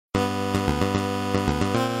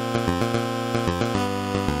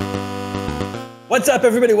What's up,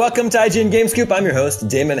 everybody? Welcome to IGN Game Scoop. I'm your host,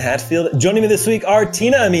 Damon Hatfield. Joining me this week are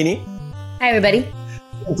Tina Amini. Hi, everybody.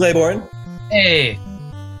 Claiborne. Hey.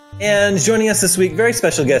 And joining us this week, very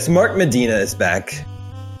special guest, Mark Medina is back.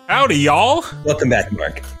 Howdy, y'all. Welcome back,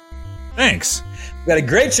 Mark. Thanks. We've got a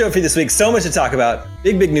great show for you this week. So much to talk about.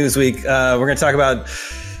 Big news week. We're going to talk about,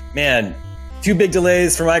 two big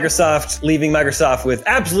delays for Microsoft, leaving Microsoft with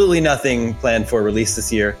absolutely nothing planned for release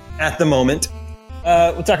this year at the moment.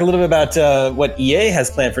 We'll talk a little bit about what EA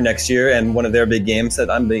has planned for next year and one of their big games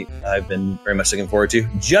that I've been very much looking forward to.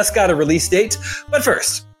 Just got a release date. But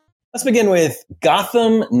first, let's begin with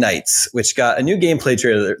Gotham Knights, which got a new gameplay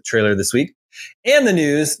trailer this week, and the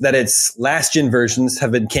news that its last-gen versions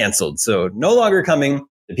have been canceled. So no longer coming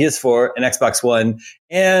to PS4 and Xbox One.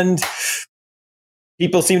 And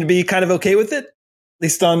people seem to be kind of okay with it. At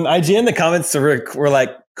least on IGN, the comments were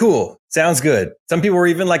like, cool, sounds good. Some people were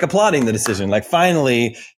even like applauding the decision. Like,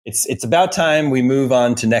 finally, it's about time we move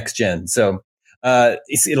on to next gen. So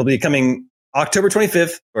it'll be coming October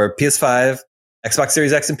 25th for PS5, Xbox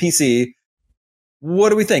Series X, and PC. What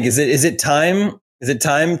do we think? Is it time? Is it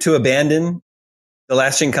time to abandon the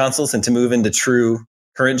last gen consoles and to move into true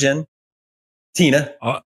current gen? Tina.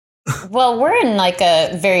 Well, we're in like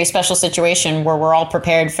a very special situation where we're all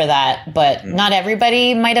prepared for that, but not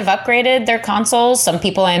everybody might have upgraded their consoles. Some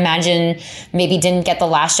people, I imagine, maybe didn't get the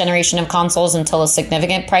last generation of consoles until a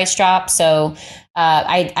significant price drop. So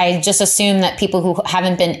I just assume that people who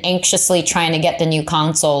haven't been anxiously trying to get the new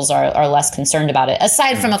consoles are less concerned about it.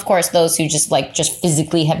 Aside from, of course, those who just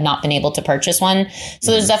physically have not been able to purchase one.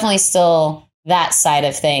 So there's definitely still that side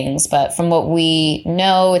of things. But from what we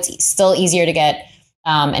know, it's still easier to get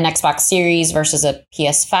an Xbox Series versus a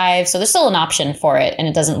PS5. So there's still an option for it, and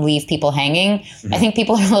it doesn't leave people hanging. I think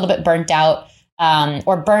people are a little bit burnt out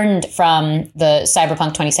or burned from the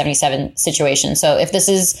Cyberpunk 2077 situation. So if this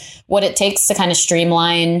is what it takes to kind of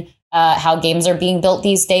streamline how games are being built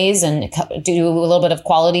these days and do a little bit of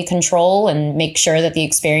quality control and make sure that the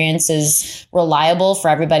experience is reliable for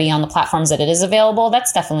everybody on the platforms that it is available,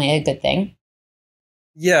 that's definitely a good thing.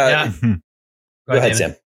 Yeah. Go ahead,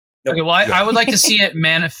 Sam. Nope. Okay, well, I would like to see it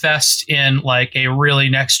manifest in like a really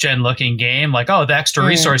next gen looking game. Like, the extra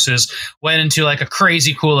resources went into like a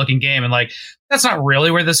crazy cool looking game, and like that's not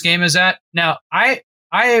really where this game is at. Now, I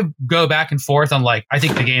go back and forth on like I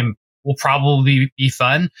think the game will probably be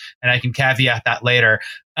fun, and I can caveat that later.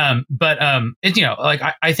 But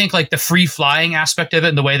I think like the free flying aspect of it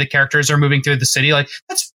and the way the characters are moving through the city, like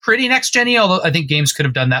that's pretty next gen-y, although I think games could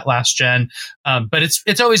have done that last gen. But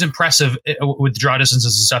it's always impressive with draw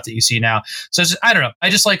distances and stuff that you see now. So I don't know. I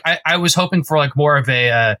just like, I was hoping for like more of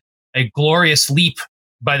a glorious leap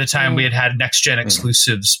by the time we had next gen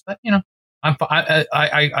exclusives, but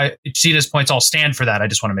Tina's points all stand for that. I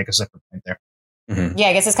just want to make a separate point there. Yeah,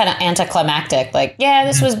 I guess it's kind of anticlimactic. Like,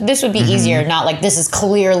 this would be easier. Not like this is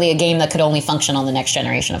clearly a game that could only function on the next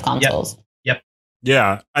generation of consoles. Yep.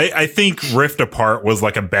 Yeah, I think Rift Apart was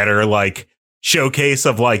like a better like showcase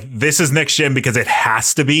of like this is next gen because it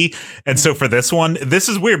has to be. And so for this one, this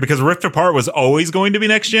is weird because Rift Apart was always going to be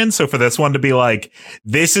next gen. So for this one to be like,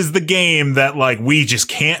 this is the game that like we just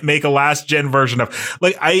can't make a last gen version of.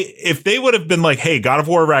 Like if they would have been like, hey, God of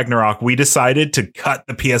War Ragnarok, we decided to cut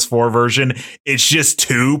the PS4 version. It's just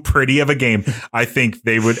too pretty of a game. I think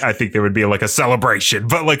there would be like a celebration.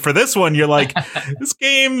 But like for this one, you're like, this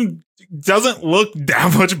game doesn't look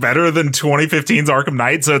that much better than 2015's Arkham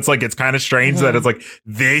Knight. So it's like, it's kind of strange that it's like,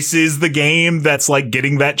 this is the game that's like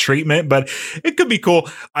getting that treatment, but it could be cool.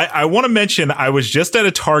 I want to mention, I was just at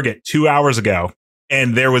a Target 2 hours ago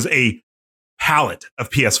and there was a pallet of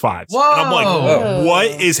PS5s. Whoa. And I'm like, what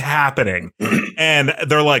is happening? And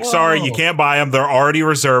they're like, sorry, you can't buy them. They're already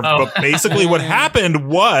reserved. But basically what happened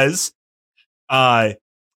was,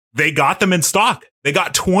 they got them in stock. They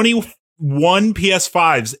got 21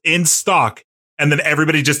 PS5s in stock, and then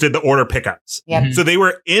everybody just did the order pickups. Yep. So they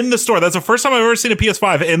were in the store. That's the first time I've ever seen a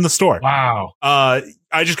PS5 in the store. Wow.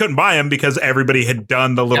 I just couldn't buy them because everybody had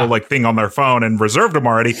done the little like thing on their phone and reserved them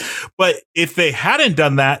already. But if they hadn't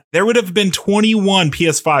done that, there would have been 21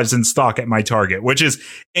 PS5s in stock at my Target, which is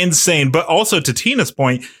insane. But also to Tina's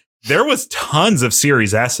point, there was tons of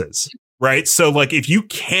Series S's. Right. So like if you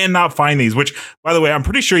cannot find these, which, by the way, I'm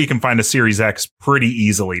pretty sure you can find a Series X pretty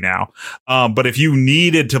easily now. But if you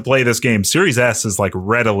needed to play this game, Series S is like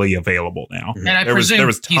readily available now. And I presume there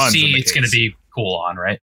was PC it's going to be cool on,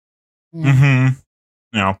 right? Mm-hmm.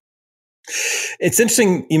 No. It's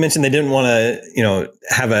interesting you mentioned they didn't want to,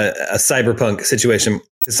 have a Cyberpunk situation.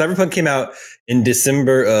 Cyberpunk came out in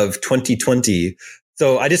December of 2020.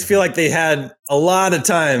 So I just feel like they had a lot of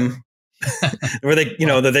time where they,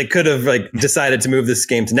 that they could have like decided to move this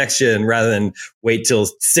game to next gen rather than wait till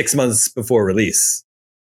 6 months before release.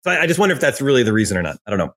 So I just wonder if that's really the reason or not. I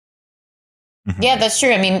don't know. Yeah, that's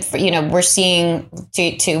true. I mean, we're seeing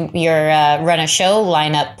to your run a show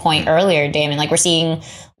lineup point earlier, Damon, like we're seeing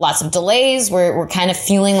lots of delays. We're kind of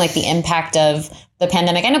feeling like the impact of the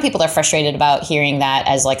pandemic. I know people are frustrated about hearing that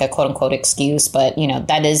as like a quote unquote excuse, but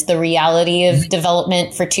that is the reality of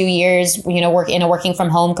development for 2 years, work in a working from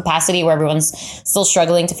home capacity where everyone's still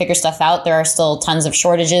struggling to figure stuff out. There are still tons of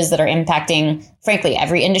shortages that are impacting, frankly,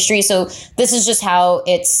 every industry. So this is just how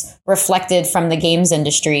it's reflected from the games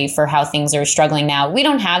industry for how things are struggling now. We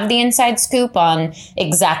don't have the inside scoop on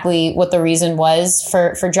exactly what the reason was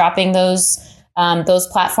for dropping those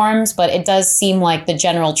platforms, but it does seem like the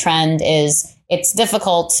general trend is it's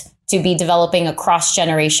difficult to be developing across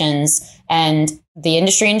generations, and the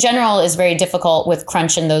industry in general is very difficult with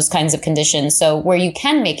crunch and those kinds of conditions. So where you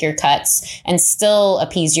can make your cuts and still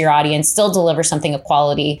appease your audience, still deliver something of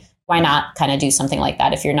quality, why not kind of do something like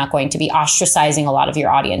that if you're not going to be ostracizing a lot of your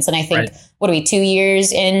audience? And I think, What are we, 2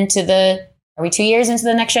 years into the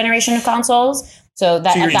next generation of consoles? So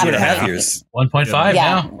that at that 2.5 years. 1.5.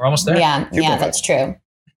 Yeah, we're almost there. Yeah, that's true.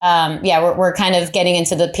 We're kind of getting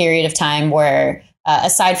into the period of time where,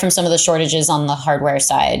 aside from some of the shortages on the hardware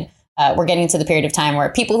side, we're getting to the period of time where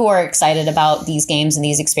people who are excited about these games and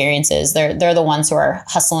these experiences, they're the ones who are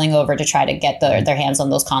hustling over to try to get their hands on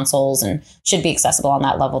those consoles, and should be accessible on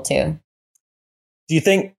that level too. Do you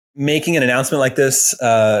think making an announcement like this,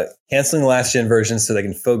 canceling the last gen versions so they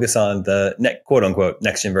can focus on the quote unquote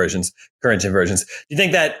next gen versions, current gen versions, do you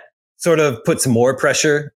think that sort of puts more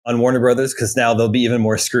pressure on Warner Brothers, because now there'll be even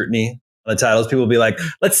more scrutiny on the titles? People will be like,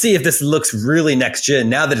 let's see if this looks really next gen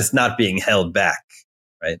now that it's not being held back.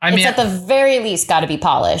 Right. It's at the very least got to be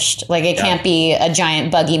polished. Like it can't be a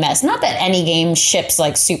giant buggy mess. Not that any game ships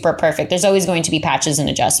like super perfect. There's always going to be patches and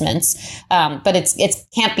adjustments. But it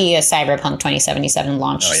can't be a Cyberpunk 2077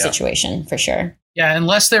 launch situation for sure. Yeah,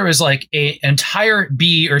 unless there was like an entire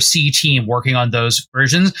B or C team working on those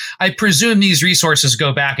versions, I presume these resources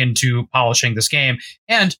go back into polishing this game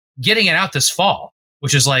and getting it out this fall,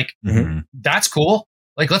 which is like, that's cool.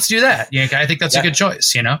 Like, let's do that. Yeah, I think that's a good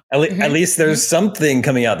choice, At least there's something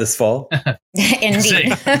coming out this fall.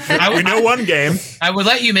 Indeed. We know one game. I would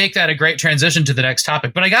let you make that a great transition to the next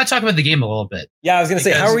topic, but I got to talk about the game a little bit. Yeah, I was going to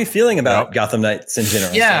say, how are we feeling about Gotham Knights in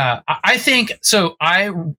general? Yeah, I think, so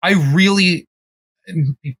I really...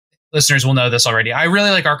 listeners will know this already. I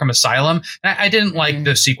really like Arkham Asylum. I didn't like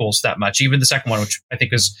the sequels that much, even the second one, which I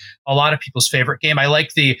think is a lot of people's favorite game. I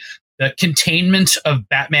like the containment of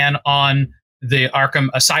Batman on the Arkham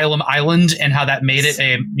Asylum Island and how that made it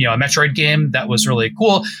a Metroid game that was really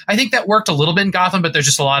cool. I think that worked a little bit in Gotham, but there's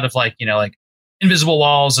just a lot of like invisible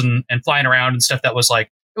walls and flying around and stuff that was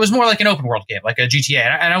like, it was more like an open world game, like a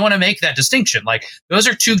GTA. And I want to make that distinction. Like those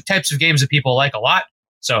are two types of games that people like a lot.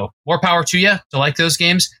 So more power to you to like those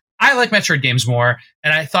games. I like Metroid games more,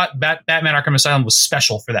 and I thought Batman Arkham Asylum was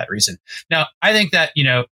special for that reason. Now, I think that,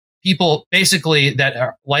 people basically that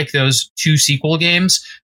are like those two sequel games,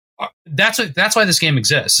 that's why this game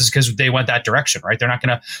exists, is because they went that direction, right? They're not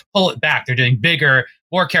going to pull it back. They're doing bigger,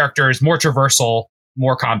 more characters, more traversal,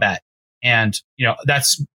 more combat. And,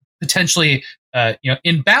 that's potentially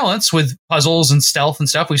in balance with puzzles and stealth and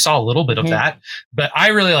stuff. We saw a little bit of that, but I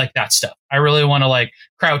really like that stuff. I really want to like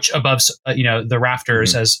crouch above, the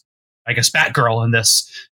rafters as, I guess, Batgirl in this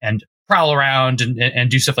and prowl around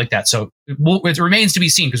and do stuff like that. So it remains to be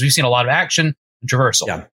seen, because we've seen a lot of action and traversal.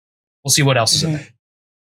 Yeah. We'll see what else is in there.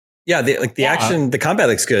 Yeah. The action, the combat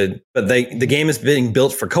looks good, but the game is being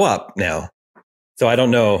built for co-op now. So I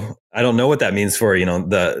don't know what that means for,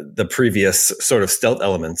 the previous sort of stealth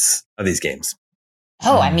elements of these games.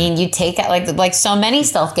 Oh, I mean, you take out like so many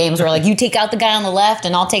stealth games where like you take out the guy on the left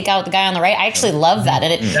and I'll take out the guy on the right. I actually love that.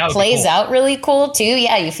 And it plays out really cool too.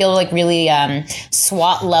 Yeah, you feel like really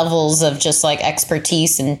SWAT levels of just like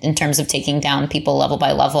expertise in terms of taking down people level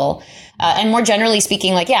by level. And more generally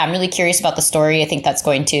speaking, I'm really curious about the story. I think that's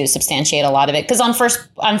going to substantiate a lot of it. Because on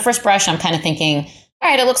first brush, I'm kind of thinking, all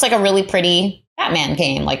right, it looks like a really pretty Batman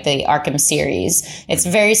game, like the Arkham series. It's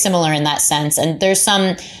very similar in that sense. And there's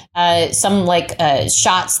some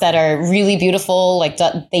shots that are really beautiful. Like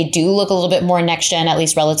they do look a little bit more next gen, at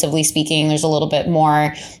least relatively speaking. There's a little bit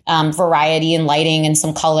more variety in lighting and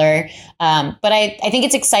some color. But I think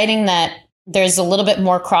it's exciting that there's a little bit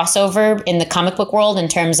more crossover in the comic book world in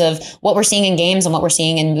terms of what we're seeing in games and what we're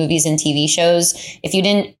seeing in movies and TV shows. If you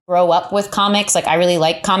didn't grow up with comics, like I really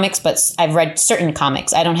like comics, but I've read certain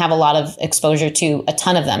comics. I don't have a lot of exposure to a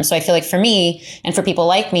ton of them. So I feel like for me and for people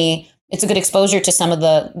like me, it's a good exposure to some of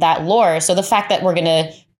that lore. So the fact that we're going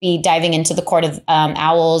to be diving into the Court of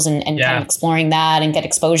Owls and kind of exploring that and get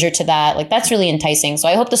exposure to that. Like, that's really enticing. So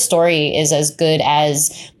I hope the story is as good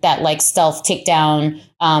as that, like, stealth takedown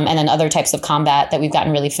and then other types of combat that we've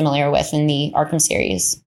gotten really familiar with in the Arkham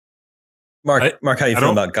series. Mark, how you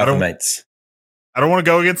feel about Gotham Knights? I don't want to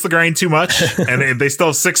go against the grain too much, and they still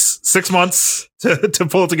have six months to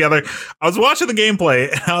pull it together. I was watching the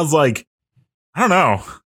gameplay, and I was like, I don't know.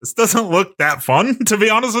 This doesn't look that fun, to be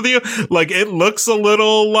honest with you. Like, it looks a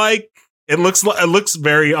little like it looks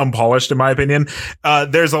very unpolished, in my opinion.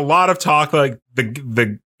 There's a lot of talk, like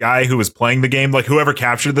the guy who was playing the game, like whoever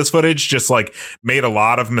captured this footage, just like made a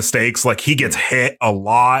lot of mistakes. Like, he gets hit a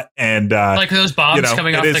lot, and like those bombs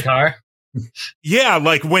coming off the car. Yeah,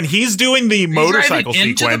 like when he's doing the motorcycle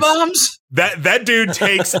sequence, into the bombs? that dude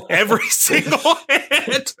takes every single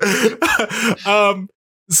hit.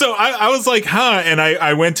 So I was like, huh, and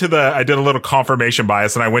I did a little confirmation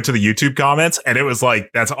bias, and I went to the YouTube comments, and it was like,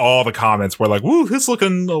 that's all the comments were like, woo, this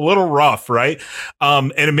looking a little rough, right?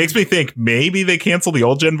 And it makes me think maybe they canceled the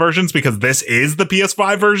old gen versions because this is the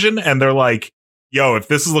PS5 version, and they're like, yo, if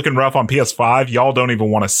this is looking rough on PS5, y'all don't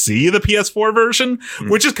even want to see the PS4 version,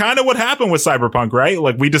 which is kind of what happened with Cyberpunk, right?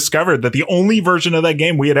 Like, we discovered that the only version of that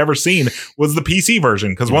game we had ever seen was the PC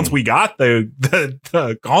version, because once we got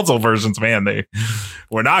the console versions, man, they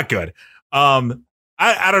were not good. I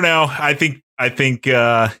don't know. I think I think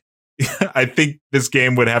this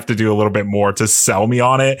game would have to do a little bit more to sell me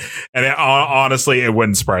on it, and honestly, it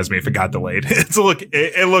wouldn't surprise me if it got delayed.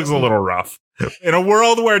 It looks a little rough. In a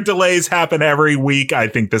world where delays happen every week, I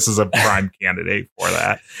think this is a prime candidate for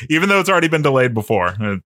that, even though it's already been delayed before.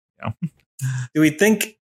 Do we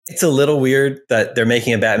think it's a little weird that they're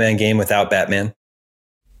making a Batman game without Batman?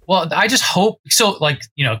 Well, I just hope so. Like,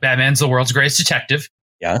 Batman's the world's greatest detective.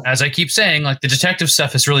 Yeah. As I keep saying, like, the detective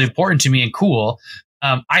stuff is really important to me and cool.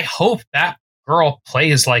 I hope that girl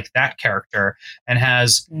plays like that character and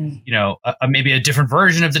has, maybe a different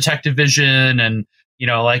version of detective vision, and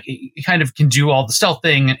like, it kind of can do all the stealth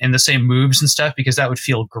thing and the same moves and stuff, because that would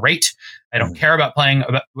feel great. I don't care about playing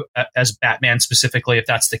as Batman specifically, if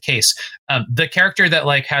that's the case. The character that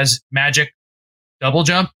like has magic double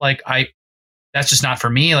jump, like that's just not for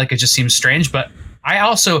me. Like, it just seems strange. But I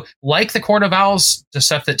also like the Court of Owls, the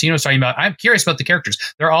stuff that Tino was talking about. I'm curious about the characters.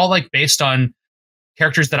 They're all like based on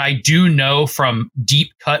characters that I do know from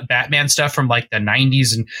deep cut Batman stuff from like the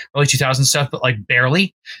 90s and early 2000s stuff, but like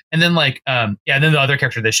barely. And then like, then the other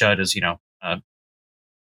character they showed is, is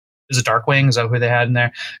it Darkwing? Is that who they had in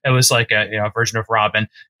there? It was like a version of Robin.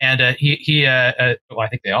 And I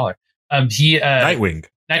think they all are. Nightwing.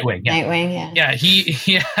 Nightwing, yeah. Nightwing, yeah. Yeah,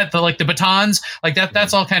 he had the batons, like that.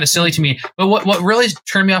 That's all kind of silly to me. But what really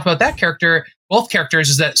turned me off about that character, both characters,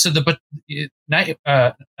 is that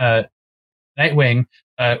Nightwing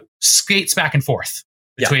skates back and forth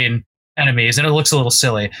between enemies, and it looks a little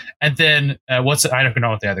silly. And then I don't know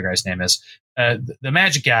what the other guy's name is. The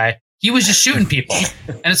magic guy, he was just shooting people,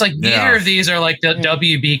 and it's like neither of these are like the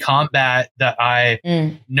WB combat that I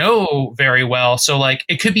know very well. So like,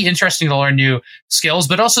 it could be interesting to learn new skills,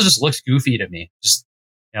 but also just looks goofy to me. Just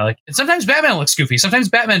and sometimes Batman looks goofy. Sometimes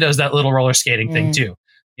Batman does that little roller skating thing too.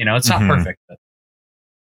 It's not perfect, but.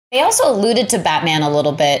 They also alluded to Batman a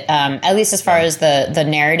little bit, at least as far as the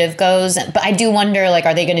narrative goes. But I do wonder, like,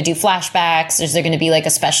 are they going to do flashbacks? Is there going to be like a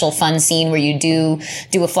special fun scene where you do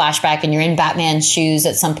a flashback and you're in Batman's shoes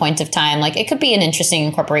at some point of time? Like, it could be an interesting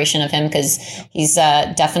incorporation of him, because he's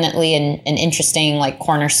definitely an interesting, like,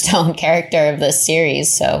 cornerstone character of this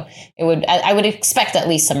series. So I would expect at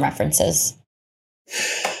least some references.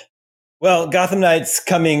 Well, Gotham Knights,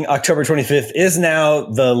 coming October 25th, is now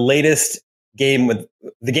the latest game with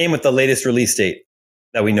the latest release date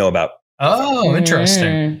that we know about. Oh,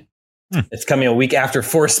 interesting. It's coming a week after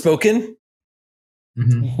Forspoken.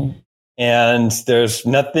 Mm-hmm. And there's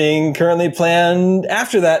nothing currently planned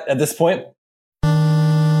after that at this point.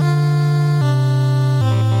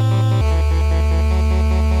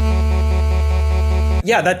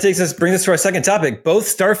 Yeah, that brings us to our second topic. Both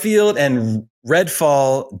Starfield and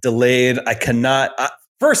Redfall delayed.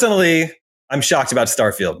 Personally, I'm shocked about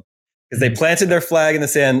Starfield, because they planted their flag in the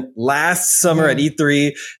sand last summer at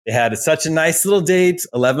E3. They had such a nice little date,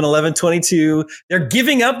 11/11/22. They're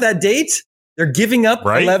giving up that date. They're giving up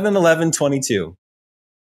 11/11/22.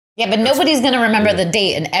 Yeah, but nobody's going to remember the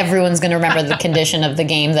date, and everyone's going to remember the condition of the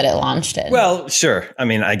game that it launched in. Well, sure. I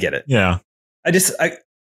mean, I get it. Yeah.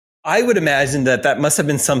 I would imagine that must have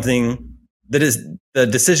been something that is the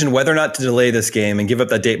decision whether or not to delay this game and give up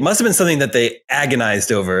that date must have been something that they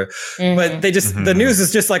agonized over. But they just, the news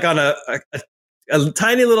is just like on a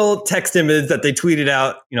tiny little text image that they tweeted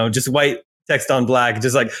out, just white text on black,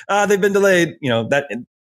 just like, they've been delayed, that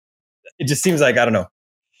it just seems like, I don't know.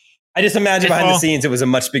 I just imagine behind the scenes, it was a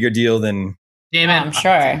much bigger deal than. Damon, I'm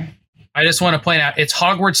sure. I just want to point out it's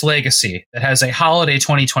Hogwarts Legacy that has a holiday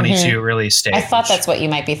 2022 release date. I thought that's what you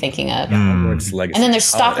might be thinking of. Hogwarts Legacy. And then there's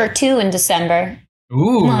Stalker 2 in December.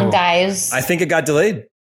 Ooh. Come on, guys. I think it got delayed.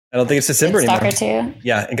 I don't think it's December anymore. Stalker 2?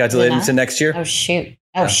 Yeah, it got delayed into next year. Oh, shoot.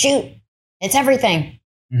 It's everything.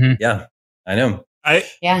 Mm-hmm. Yeah, I know. I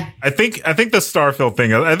think the Starfield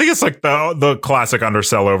thing, I think it's like the classic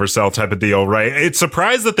undersell oversell type of deal, right? It's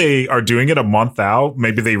surprised that they are doing it a month out.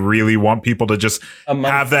 Maybe they really want people to just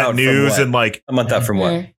have that news and like a month out from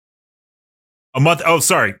what? A month. Oh,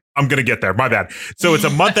 sorry. I'm going to get there. My bad. So it's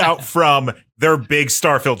a month out from their big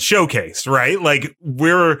Starfield showcase, right? Like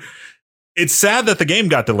it's sad that the game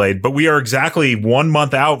got delayed, but we are exactly 1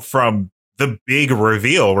 month out from the big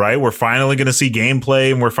reveal, right? We're finally going to see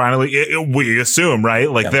gameplay, and we assume, right?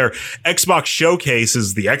 Like their Xbox showcase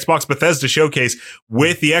is the Xbox Bethesda showcase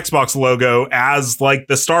with the Xbox logo as like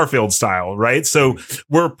the Starfield style, right? So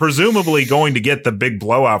we're presumably going to get the big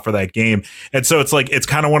blowout for that game. And so it's like, it's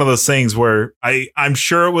kind of one of those things where I'm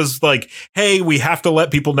sure it was like, hey, we have to let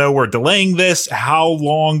people know we're delaying this. How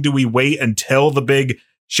long do we wait until the big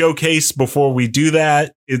showcase before we do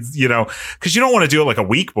that? It's, because you don't want to do it like a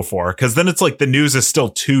week before, because then it's like the news is still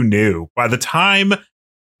too new. By the time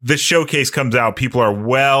the showcase comes out, people are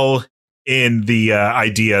well in the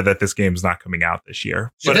idea that this game's not coming out this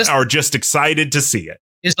year, but are just excited to see it.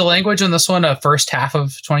 Is the language on this one a first half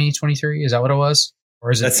of 2023? Is that what it was?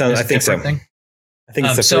 Or is it? I think so. Thing? I think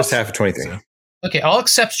it's the first half of 23. Okay, I'll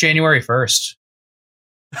accept January 1st.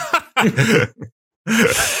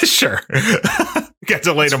 Sure. Get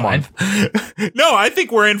delayed a month. No, I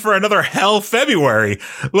think we're in for another hell February.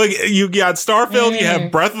 Like, you got Starfield, you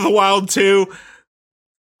have Breath of the Wild 2.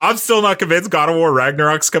 I'm still not convinced God of War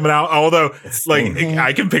Ragnarok's coming out, although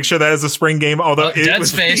I can picture that as a spring game. Although Dead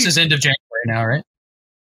Space is end of January now, right?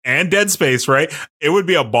 And Dead Space, right? It would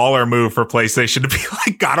be a baller move for PlayStation to be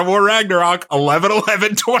like God of War Ragnarok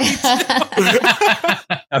 11/11/22.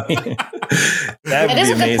 I mean, that is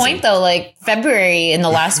a good point, though. Like, February in the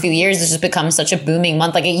last few years has just become such a booming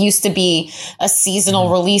month. Like, it used to be a seasonal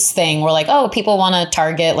release thing where, like, oh, people want to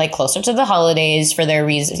target like closer to the holidays for their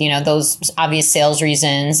reasons, those obvious sales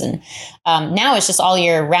reasons. And now it's just all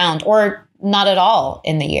year round, or not at all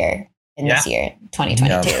in the year, this year,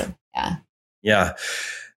 2022. Yeah.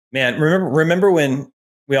 Man, remember when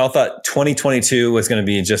we all thought 2022 was going to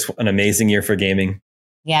be just an amazing year for gaming?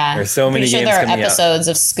 Yeah. There's so many games there are coming episodes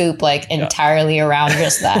of Scoop entirely around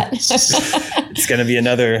just that. It's going to be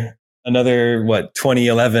another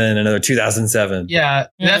 2011, another 2007. Yeah,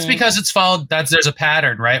 that's because it's followed. There's a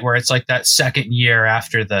pattern, right? Where it's like that second year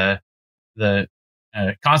after the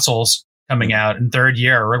consoles coming out, and third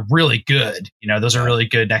year are really good. Those are really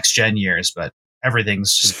good next gen years, but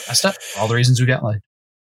everything's just messed up for all the reasons we got like.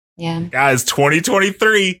 Yeah. Guys,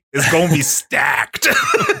 2023 is going to be stacked.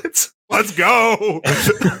 Let's go.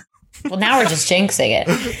 Well, now we're just jinxing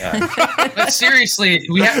it. But seriously,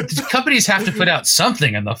 companies have to put out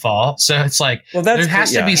something in the fall. So it's like, there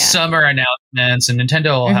has to be summer announcements, and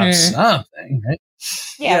Nintendo will have something, right?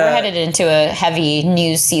 Yeah, we're headed into a heavy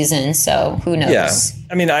news season, so who knows? Yeah.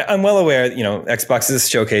 I mean, I'm well aware, Xbox's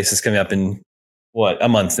showcase is coming up in a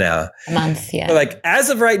month now. A month, yeah. But like,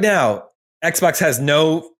 as of right now, Xbox has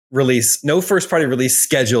no first party release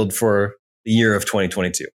scheduled for the year of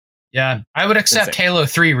 2022. Yeah, I would accept Halo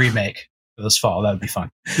 3 remake for this fall. That would be fun.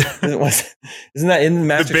 Isn't that in the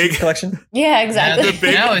Master Chief Collection? Yeah, exactly. The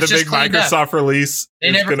big Microsoft release.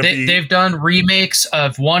 They've done remakes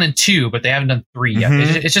of 1 and 2, but they haven't done 3 yet.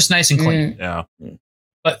 It's just nice and clean. Yeah.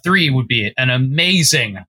 But 3 would be an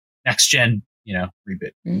amazing next gen,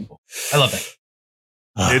 reboot. I love it.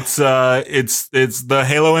 It's the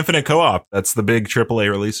Halo Infinite co-op. That's the big AAA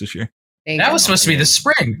release this year. That was supposed to be this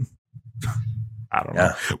spring. I don't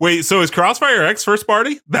know. Wait, so is Crossfire X first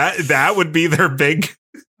party? That would be their big.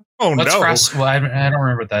 Oh, What's no! I don't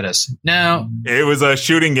remember what that is. No, it was a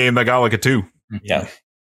shooting game that got like a 2. Yeah,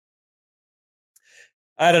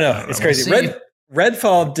 I don't know. It's crazy.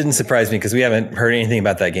 Redfall didn't surprise me because we haven't heard anything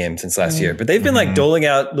about that game since last year. But they've been like doling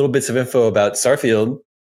out little bits of info about Starfield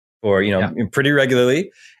for pretty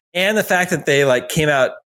regularly, and the fact that they came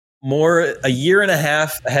out a year and a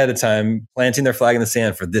half ahead of time, planting their flag in the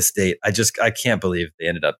sand for this date. I can't believe they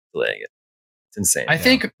ended up delaying it. It's insane. I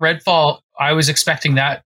think Redfall, I was expecting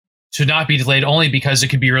that to not be delayed only because it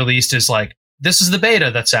could be released as this is the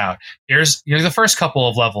beta that's out. Here's the first couple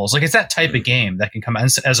of levels. It's that type of game that can come out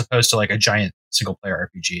as opposed to a giant single player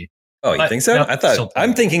RPG. Oh, you think so? No,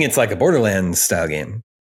 I'm thinking it's like a Borderlands style game.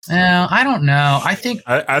 I don't know. I think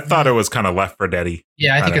I thought it was kind of Left 4 Dead-y.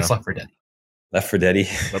 Yeah, I think it's Left 4 Dead. Left 4 Dead.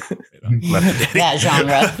 Left 4 Dead. That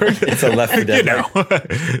genre. It's a Left 4 Dead.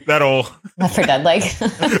 That old Left 4 Dead like.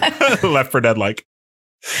 Left 4 Dead like.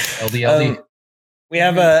 LDLD. We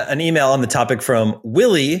have an email on the topic from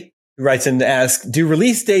Willie, who writes in to ask, do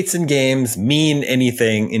release dates in games mean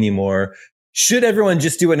anything anymore? Should everyone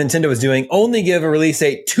just do what Nintendo is doing? Only give a release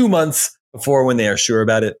date 2 months before when they are sure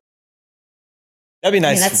about it? That'd be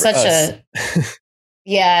nice. That's such a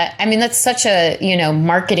yeah. I mean, that's such a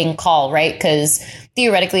marketing call, right? Because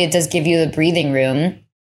theoretically, it does give you the breathing room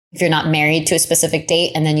if you're not married to a specific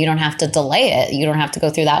date, and then you don't have to delay it. You don't have to go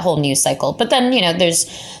through that whole news cycle. But then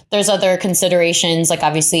there's other considerations, like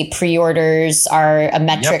obviously pre-orders are a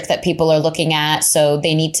metric that people are looking at. So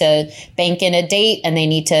they need to bank in a date, and they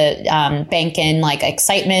need to bank in like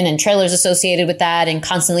excitement and trailers associated with that, and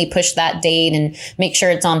constantly push that date and make sure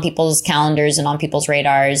it's on people's calendars and on people's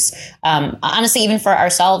radars. Honestly, even for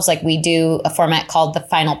ourselves, like we do a format called the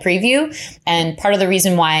final preview. And part of the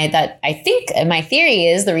reason why that, I think my theory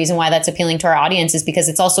is the reason why that's appealing to our audience is because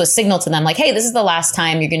it's also a signal to them like, hey, this is the last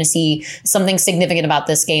time you're going to see something significant about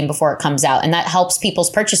this game before it comes out. And that helps people's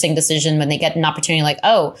purchasing decision when they get an opportunity like,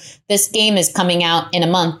 oh, this game is coming out in a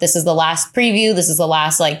month. This is the last preview. This is the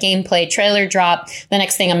last like gameplay trailer drop. The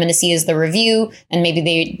next thing I'm going to see is the review. And maybe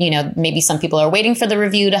maybe some people are waiting for the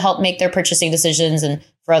review to help make their purchasing decisions. And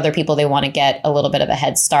for other people, they want to get a little bit of a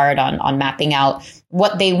head start on mapping out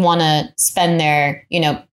what they want to spend their,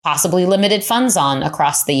 possibly limited funds on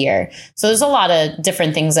across the year. So there's a lot of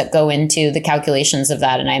different things that go into the calculations of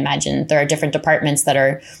that. And I imagine there are different departments that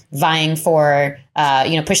are vying for,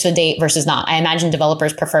 push the date versus not. I imagine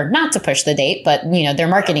developers prefer not to push the date, but, their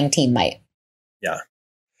marketing team might. Yeah.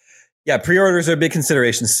 Yeah. Pre-orders are a big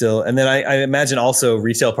consideration still. And then I imagine also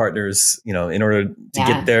retail partners, in order to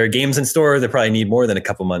get their games in store, they probably need more than a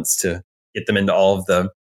couple months to get them into all of the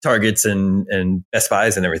Targets and Best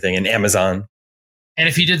Buys and everything, and Amazon. And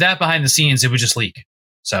if you did that behind the scenes, it would just leak.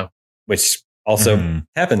 So, which also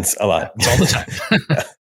happens a lot. All the time.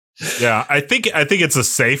 Yeah, I think it's a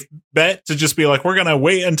safe bet to just be like, we're going to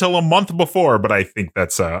wait until a month before. But I think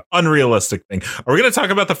that's a unrealistic thing. Are we going to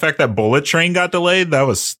talk about the fact that Bullet Train got delayed? That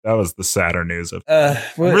was the sadder news of. I'm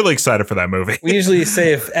really excited for that movie. We usually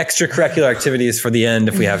save extracurricular activities for the end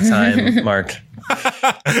if we have time, Mark.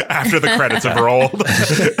 After the credits have rolled.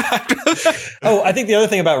 Oh, I think the other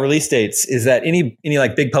thing about release dates is that any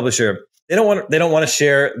like big publisher, they don't want to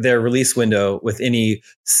share their release window with any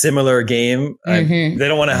similar game. They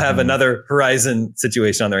don't want to have another Horizon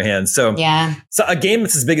situation on their hands. So a game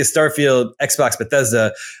that's as big as Starfield, Xbox,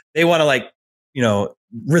 Bethesda, they want to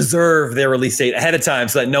reserve their release date ahead of time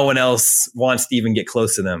so that no one else wants to even get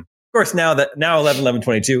close to them. Of course, now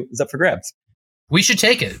 11/11/22 is up for grabs. We should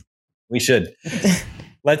take it. We should.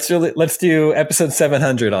 Let's do episode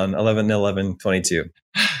 700 on 11/11/22.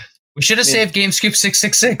 We should have saved GameScoop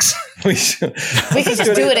 666. We should. We can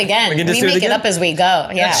just do it again. We make it up as we go.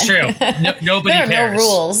 Yeah, that's true. Nobody there are cares. no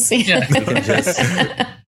rules. Yeah.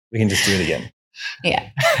 we can just do it again. Yeah.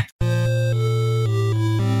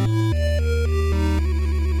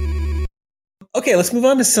 Okay, let's move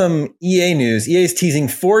on to some EA news. EA is teasing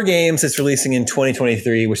 4 games it's releasing in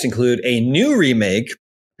 2023, which include a new remake,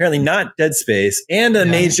 apparently not Dead Space, and a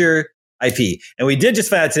major IP. And we did just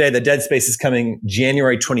find out today that Dead Space is coming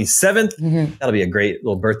January 27th. That'll be a great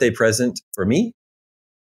little birthday present for me.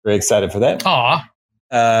 Very excited for that. Aw.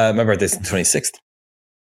 My birthday's the 26th.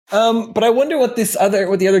 But I wonder what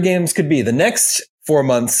the other games could be. The next 4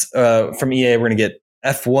 months from EA, we're going to get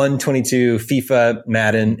F1 22, FIFA,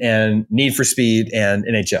 Madden, and Need for Speed and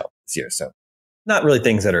NHL this year. So not really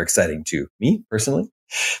things that are exciting to me personally.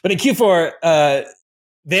 But in Q4,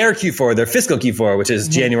 their fiscal Q4, which is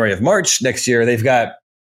January of March next year, they've got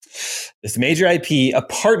this major IP, a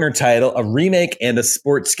partner title, a remake, and a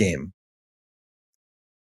sports game.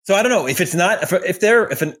 So I don't know if it's not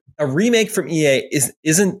if a remake from EA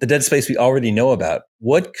isn't the Dead Space we already know about.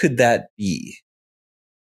 What could that be?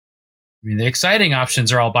 I mean, the exciting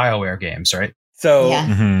options are all BioWare games, right? So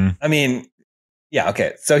I mean, yeah,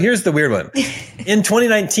 okay. So here's the weird one. In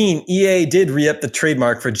 2019, EA did re-up the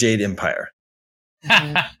trademark for Jade Empire.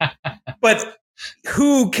 But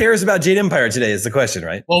who cares about Jade Empire today is the question,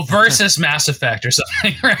 right? Well, versus Mass Effect or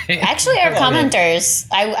something, right? Actually, our commenters,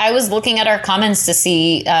 I was looking at our comments to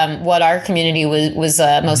see what our community was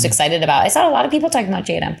most excited about. I saw a lot of people talking about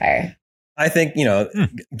Jade Empire. I think,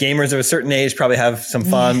 gamers of a certain age probably have some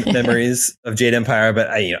fond memories of Jade Empire, but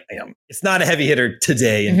it's not a heavy hitter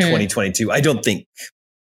today in 2022. I don't think.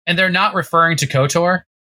 And they're not referring to KOTOR?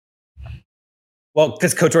 Well,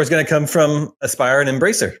 because KOTOR is going to come from Aspyr and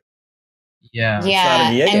Embracer. Yeah. Yeah.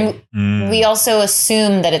 And we also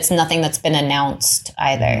assume that it's nothing that's been announced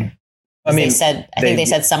either. I mean, they said, I think they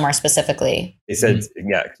said somewhere specifically. They said,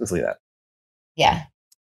 yeah, explicitly that. Yeah.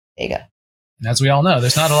 There you go. And as we all know,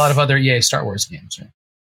 there's not a lot of other EA Star Wars games. Right?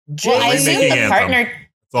 Well, I assume the partner.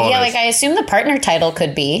 Yeah, like I assume the partner title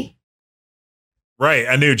could be. Right,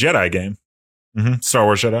 a new Jedi game. Star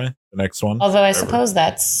Wars Jedi, the next one. Although I suppose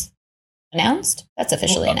that's announced. That's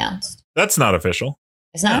officially announced. That's not official.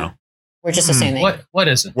 It's not? No. We're just assuming. What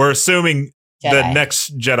is it? We're assuming the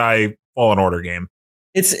next Jedi Fallen Order game.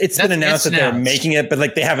 It's been announced that they're making it, but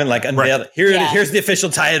like they haven't like unveiled. Right. Here's the official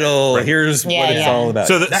title. Right. Here's what it's all about.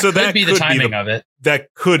 So that could be the timing of it.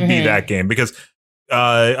 That could be that game because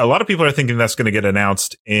a lot of people are thinking that's going to get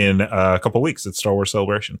announced in a couple weeks at Star Wars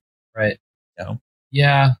Celebration. Right.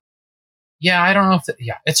 Yeah. I don't know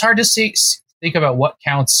if it's hard to think about what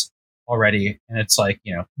counts already, and it's like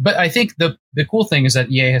But I think the cool thing is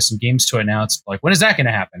that EA has some games to announce. Like, when is that going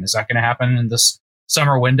to happen? Is that going to happen in this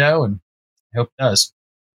summer window? And I hope it does.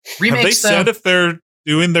 Remakes, have they said if they're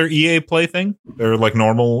doing their EA Play thing? They're like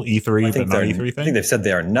normal E3, but not E3 thing? I think they've said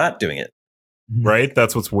they are not doing it. Right?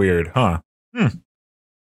 That's what's weird, huh?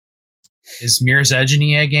 Is Mirror's Edge an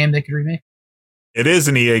EA game they could remake? It is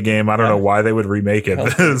an EA game. I don't know why they would remake it.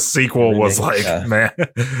 The sequel was like, man.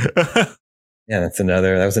 Yeah,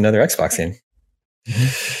 that was another Xbox game.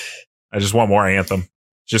 I just want more Anthem.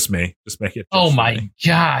 Just me. Just make it. Oh my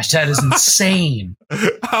gosh, that is insane.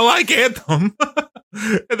 I like Anthem.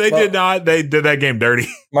 They did that game dirty.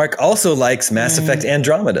 Mark also likes Mass Effect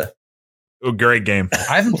Andromeda. Oh, great game.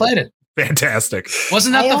 I haven't played it. Fantastic.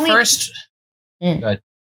 Wasn't that first?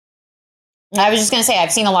 I was just going to say,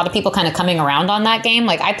 I've seen a lot of people kind of coming around on that game.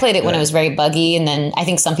 Like, I played it when it was very buggy. And then I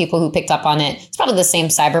think some people who picked up on it, it's probably the same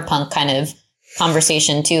Cyberpunk kind of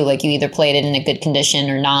conversation too. Like, you either played it in a good condition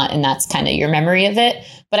or not. And that's kind of your memory of it.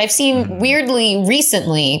 But I've seen weirdly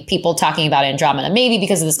recently people talking about Andromeda, maybe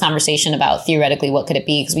because of this conversation about theoretically what could it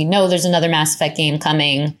be? Because we know there's another Mass Effect game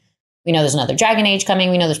coming. We know there's another Dragon Age coming.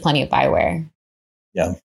 We know there's plenty of BioWare.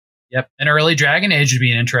 Yeah. Yep. An early Dragon Age would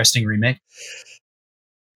be an interesting remake.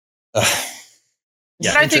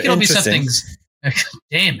 Yeah, but I think it'll be something.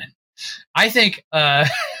 Damn it. I think it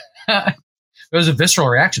was a visceral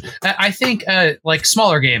reaction. I think like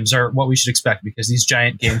smaller games are what we should expect because these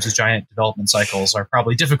giant games with giant development cycles are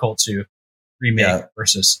probably difficult to remake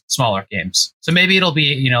versus smaller games. So maybe it'll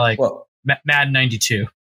be, Madden 92.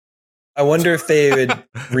 I wonder if they would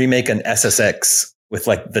remake an SSX with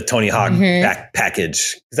like the Tony Hawk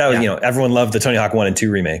package. Because that was, everyone loved the Tony Hawk 1 and 2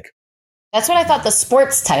 remake. That's what I thought the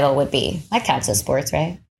sports title would be. That counts as sports,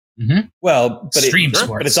 right? Mm-hmm. Well, but sports.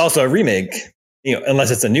 But it's also a remake,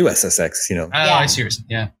 unless it's a new SSX, I see.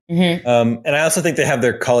 Yeah. Mm-hmm. And I also think they have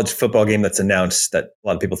their college football game that's announced that a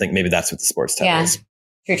lot of people think maybe that's what the sports title is.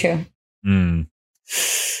 True.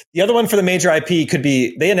 The other one for the major IP could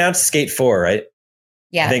be, they announced Skate 4, right?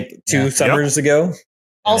 Yeah. I think 2 summers ago.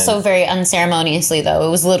 Also very unceremoniously, though. It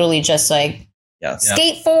was literally just like,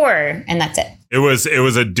 Skate 4, and that's it. It was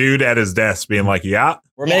a dude at his desk being like,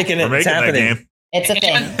 we're making it. It's happening. That game. It's a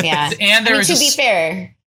thing. Yeah. And to be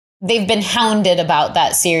fair, they've been hounded about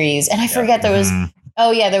that series. And I forget there was,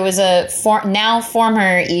 there was a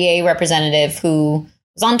former EA representative who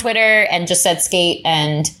was on Twitter and just said Skate,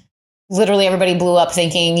 and literally everybody blew up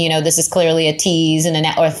thinking, this is clearly a tease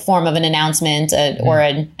or a form of an announcement or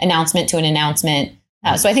an announcement to an announcement.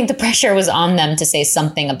 So I think the pressure was on them to say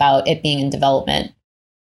something about it being in development.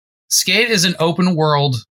 Skate is an open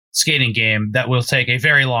world skating game that will take a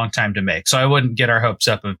very long time to make. So I wouldn't get our hopes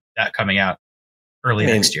up of that coming out early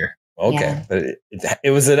next year. Okay. But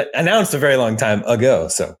it was announced a very long time ago.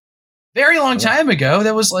 So very long time ago.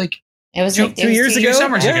 That was like it was 2 years ago. 2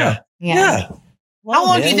 summers ago. Yeah. How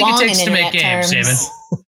long do you think it takes to make games, Damon?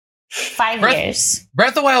 5 years. Breath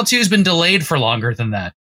of the Wild 2 has been delayed for longer than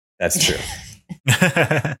that. That's true.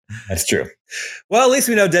 That's true. Well, at least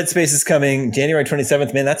we know Dead Space is coming January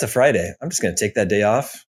 27th. Man, that's a Friday. I'm just going to take that day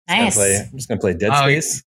off. Nice. I'm just going to play Dead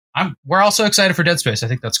Space. We're also excited for Dead Space. I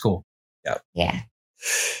think that's cool. Yeah.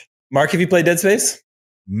 Mark, have you played Dead Space?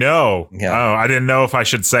 No. Yeah. Oh, I didn't know if I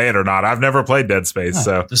should say it or not. I've never played Dead Space,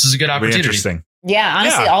 so this is a good opportunity. Interesting. Yeah,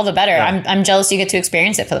 honestly, all the better. Yeah. I'm jealous you get to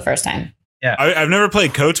experience it for the first time. Yeah, I've never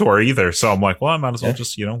played KOTOR either, so I'm like, well, I might as well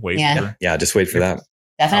just wait. Yeah, just wait for that.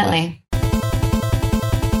 Definitely.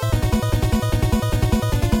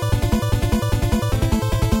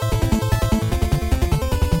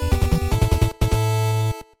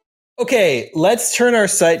 Okay, let's turn our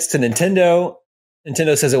sights to Nintendo.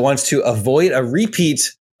 Nintendo says it wants to avoid a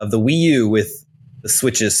repeat of the Wii U with the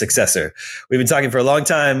Switch's successor. We've been talking for a long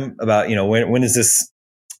time about, when's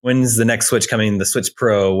the next Switch coming, the Switch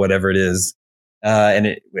Pro, whatever it is.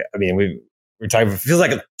 We're talking, it feels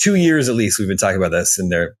like 2 years at least we've been talking about this,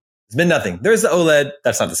 and there's It's been nothing. There's the OLED.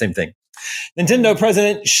 That's not the same thing. Nintendo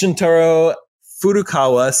President Shintaro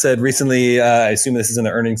Furukawa said recently, I assume this is in the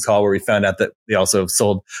earnings call where we found out that they also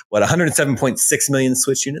sold 107.6 million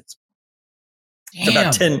Switch units.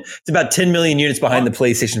 It's about 10 million units behind the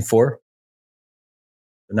PlayStation 4.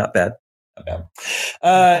 Not bad.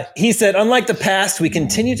 He said, unlike the past, we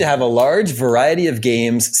continue to have a large variety of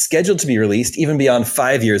games scheduled to be released, even beyond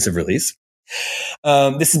 5 years of release.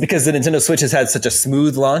 This is because the Nintendo Switch has had such a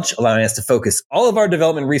smooth launch, allowing us to focus all of our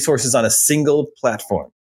development resources on a single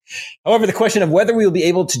platform. However, the question of whether we will be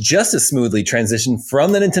able to just as smoothly transition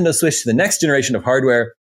from the Nintendo Switch to the next generation of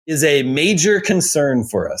hardware is a major concern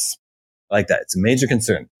for us. I like that. It's a major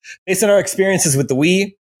concern. Based on our experiences with the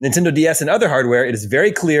Wii, Nintendo DS, and other hardware, it is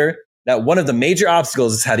very clear that one of the major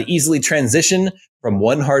obstacles is how to easily transition from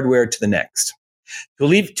one hardware to the next.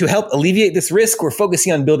 To help alleviate this risk, we're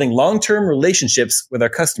focusing on building long-term relationships with our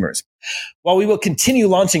customers. While we will continue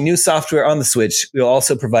launching new software on the Switch, we will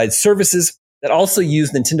also provide services that also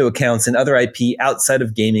use Nintendo accounts and other IP outside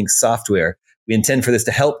of gaming software. We intend for this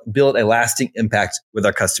to help build a lasting impact with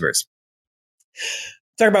our customers.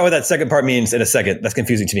 Talk about what that second part means in a second. That's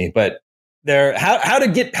confusing to me, but how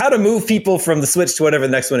to move people from the Switch to whatever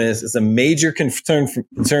the next one is a major concern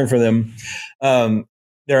for them. One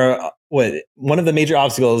of the major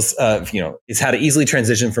obstacles is how to easily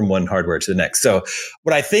transition from one hardware to the next. So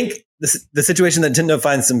what I think the situation that Nintendo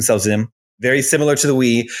finds themselves in, very similar to the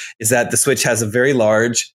Wii, is that the Switch has a very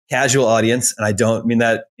large casual audience. And I don't mean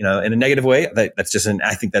that, in a negative way. I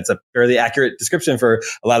think that's a fairly accurate description for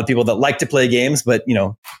a lot of people that like to play games, but,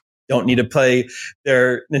 don't need to play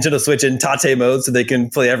their Nintendo Switch in Tate mode so they can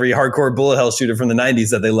play every hardcore bullet hell shooter from the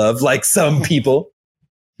 90s that they love, like some people.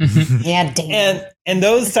 Yeah, damn. And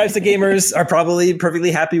those types of gamers are probably perfectly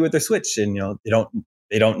happy with their Switch, and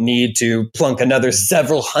they don't need to plunk another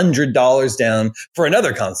several $100s down for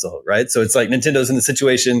another console, right? So it's like Nintendo's in the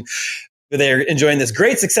situation where they're enjoying this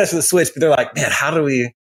great success with the Switch, but they're like, man,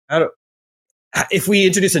 if we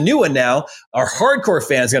introduce a new one now, our hardcore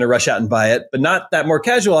fans are going to rush out and buy it, but not that more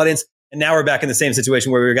casual audience. And now we're back in the same situation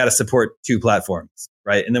where we've got to support two platforms,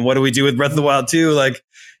 right? And then what do we do with Breath of the Wild 2? Like,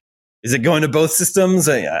 is it going to both systems?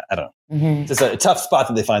 I don't know. Mm-hmm. It's a tough spot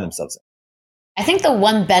that they find themselves in. I think the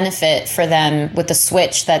one benefit for them with the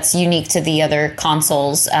Switch that's unique to the other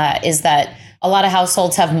consoles is that a lot of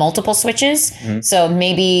households have multiple Switches. Mm-hmm. So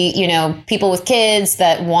maybe, people with kids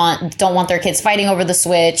that don't want their kids fighting over the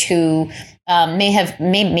Switch, who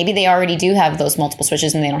maybe they already do have those multiple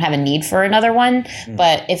Switches and they don't have a need for another one. Mm-hmm.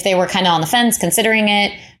 But if they were kind of on the fence considering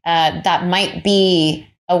it, that might be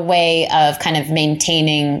a way of kind of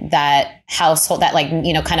maintaining that household, that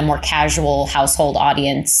kind of more casual household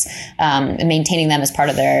audience, and maintaining them as part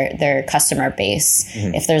of their customer base.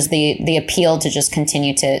 Mm-hmm. If there's the appeal to just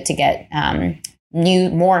continue to get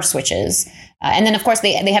more Switches. And then, of course,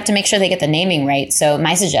 they have to make sure they get the naming right. So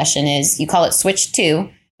my suggestion is you call it Switch 2,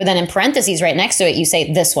 but then in parentheses right next to it, you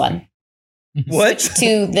say this one. What? Switch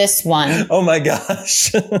to this one. Oh, my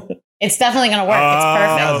gosh. It's definitely going to work. It's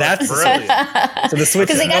perfect. Now that's brilliant. So the Switch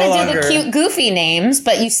because they got to do the cute, goofy names,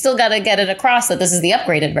 but you still got to get it across that this is the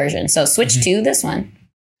upgraded version. So switch to this one.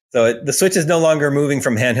 So the Switch is no longer moving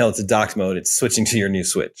from handheld to docked mode. It's switching to your new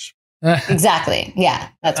Switch. Exactly. Yeah,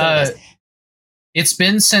 that's what it is. It's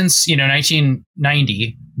been since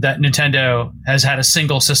 1990 that Nintendo has had a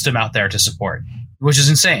single system out there to support, which is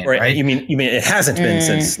insane, right? You mean it hasn't been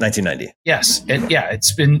since 1990? Yes.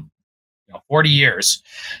 It's been 40 years.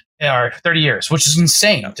 Or 30 years, which is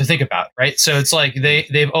insane to think about, right? So it's like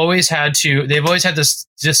they've always had this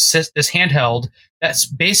handheld that's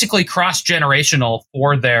basically cross-generational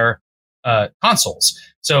for their consoles.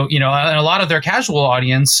 So and a lot of their casual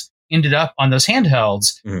audience ended up on those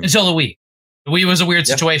handhelds until the Wii. The Wii was a weird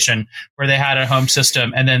situation where they had a home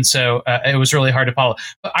system, and then so it was really hard to follow.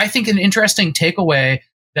 But I think an interesting takeaway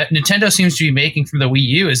that Nintendo seems to be making from the Wii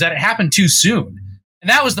U is that it happened too soon,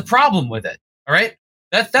 and that was the problem with it. All right.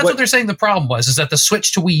 That's what they're saying the problem was, is that the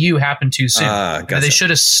switch to Wii U happened too soon. They should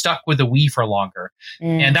have stuck with the Wii for longer.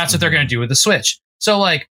 And that's what they're going to do with the Switch. So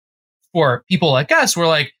for people like us, we're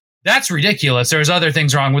like, that's ridiculous. There's other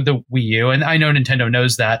things wrong with the Wii U. And I know Nintendo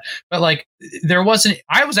knows that. But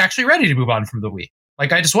I was actually ready to move on from the Wii.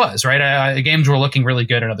 I just was, right? Games were looking really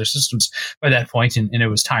good on other systems by that point, and it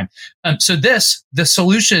was time. So the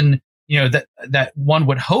solution that one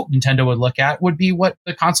would hope Nintendo would look at would be what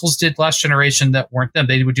the consoles did last generation that weren't them.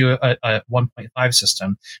 They would do a 1.5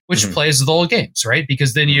 system, which plays with old games, right?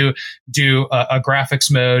 Because then you do a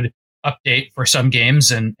graphics mode update for some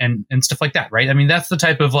games and stuff like that, right? I mean, that's the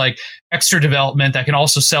type of extra development that can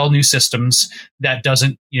also sell new systems that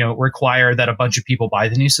doesn't, require that a bunch of people buy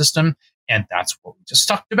the new system. And that's what we just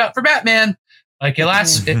talked about for Batman. Like it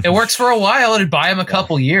lasts, it works for a while. It'd buy him a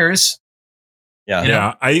couple years. Yeah.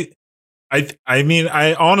 Yeah. I mean,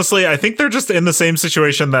 I honestly, I think they're just in the same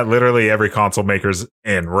situation that literally every console maker's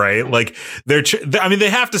in, right? Like I mean, they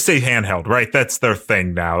have to stay handheld, right? That's their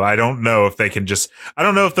thing now. I don't know if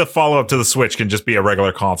the follow up to the Switch can just be a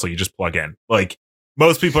regular console you just plug in. Like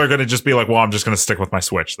most people are going to just be like, well, I'm just going to stick with my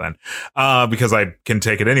Switch then, because I can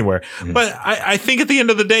take it anywhere. Mm-hmm. But I think at the end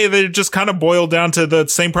of the day, they just kind of boil down to the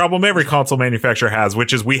same problem every console manufacturer has,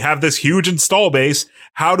 which is we have this huge install base.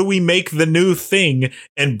 How do we make the new thing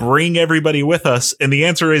and bring everybody with us? And the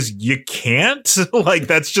answer is you can't. Like,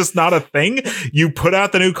 that's just not a thing. You put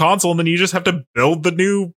out the new console and then you just have to build the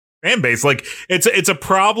new fan base. Like it's a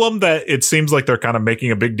problem that it seems like they're kind of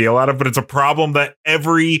making a big deal out of, but it's a problem that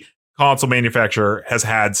every console manufacturer has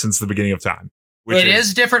had since the beginning of time. It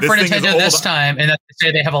is different for Nintendo this time, and that they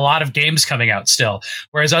say they have a lot of games coming out still,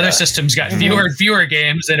 whereas other systems got fewer and fewer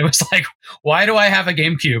games, and it was like, why do I have a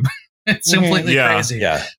GameCube? It's completely crazy.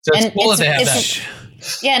 Yeah. So it's cool that they have that.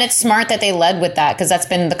 Yeah, and it's smart that they led with that because that's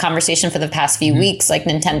been the conversation for the past few weeks, like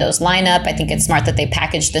Nintendo's lineup. I think it's smart that they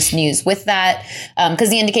packaged this news with that because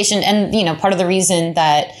the indication and, you know, part of the reason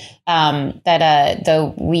that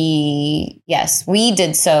the Wii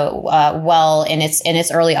did so well in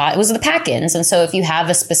its early it was the pack-ins. And so if you have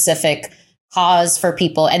a specific cause for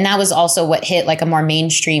people, and that was also what hit like a more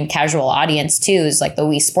mainstream casual audience too, is like the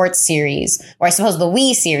Wii Sports series, or I suppose the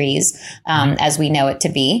Wii series, as we know it to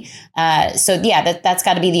be. So yeah, that's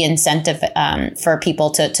got to be the incentive for people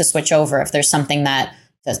to switch over. If there's something that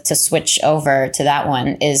to switch over to that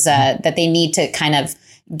one is that they need to kind of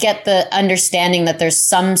get the understanding that there's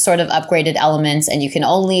some sort of upgraded elements and you can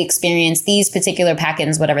only experience these particular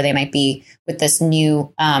pack-ins, whatever they might be, with this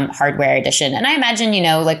new hardware edition. And I imagine, you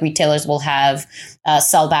know, like retailers will have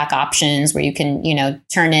sell-back options where you can, you know,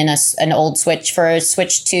 turn in an old Switch for a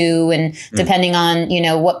Switch 2. And depending on, you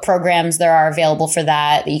know, what programs there are available for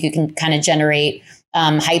that, you can kind of generate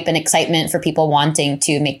hype and excitement for people wanting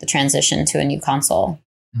to make the transition to a new console.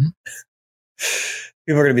 People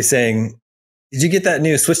are going to be saying, did you get that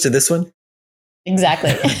new Switch to this one?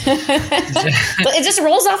 Exactly. But it just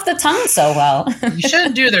rolls off the tongue so well. You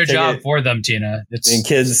shouldn't do their job for them, Tina. And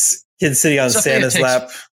kids sitting on Santa's lap.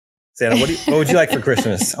 Santa, what would you like for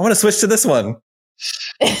Christmas? I want to switch to this one.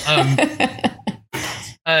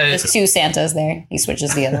 There's two Santas there. He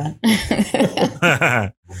switches the other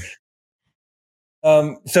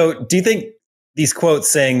one. So do you think these quotes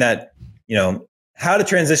saying that, you know, how to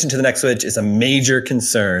transition to the next Switch is a major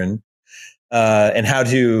concern, and how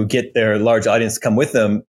to get their large audience to come with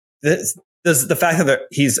them? Does the fact that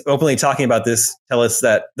he's openly talking about this tell us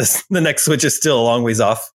that the next Switch is still a long ways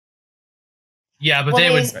off? Yeah, but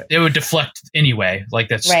they would deflect anyway. Like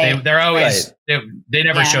that's they're always they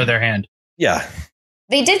never show their hand. Yeah.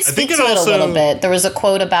 They did speak to it a little bit. There was a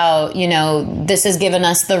quote about, you know, this has given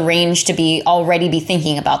us the range to already be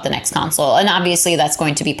thinking about the next console. And obviously that's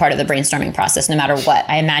going to be part of the brainstorming process no matter what.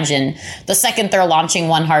 I imagine the second they're launching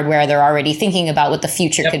one hardware, they're already thinking about what the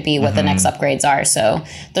future could be, what the next upgrades are. So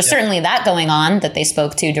there's certainly that going on that they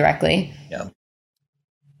spoke to directly. Yeah.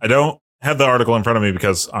 I don't have the article in front of me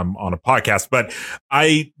because I'm on a podcast, but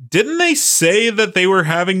didn't they say that they were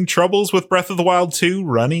having troubles with Breath of the Wild 2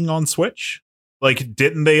 running on Switch? Like,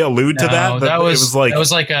 didn't they allude to that? That was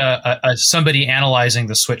like a somebody analyzing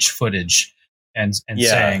the Switch footage and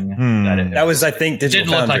saying that that was, I think,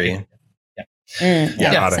 Digital Foundry.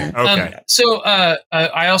 Got it. Okay. So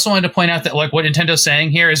I also wanted to point out that like what Nintendo's saying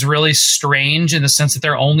here is really strange in the sense that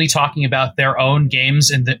they're only talking about their own games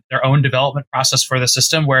and their own development process for the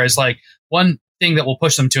system. Whereas like one thing that will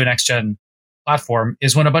push them to a next gen platform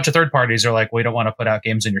is when a bunch of third parties are like, we don't want to put out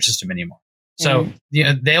games in your system anymore. So you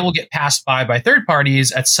know, they will get passed by third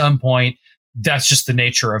parties at some point. That's just the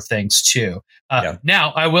nature of things too.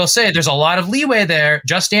 Now, I will say there's a lot of leeway there.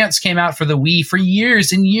 Just Dance came out for the Wii for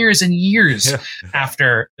years and years and years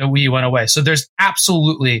after the Wii went away. So there's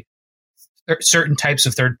absolutely certain types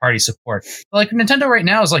of third party support. But like Nintendo right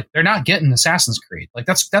now is like, they're not getting Assassin's Creed. Like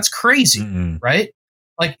that's crazy, right?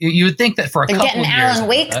 Like you would think that for they're couple of years. They're getting Alan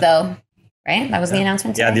Wake though, right? That was the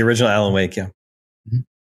announcement today. Yeah, the original Alan Wake,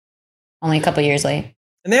 Only a couple years late.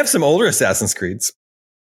 And they have some older Assassin's Creeds.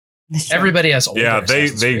 Everybody has older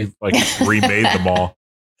they like remade them all.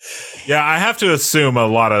 Yeah, I have to assume a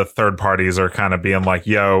lot of third parties are kind of being like,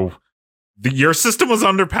 yo, your system was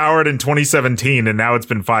underpowered in 2017 and now it's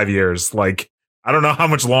been 5 years. Like, I don't know how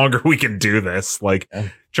much longer we can do this. Like,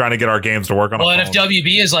 trying to get our games to work on. Well, and if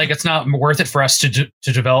WB is like, it's not worth it for us to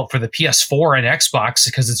develop for the PS4 and Xbox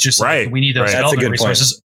because it's just like, we need those development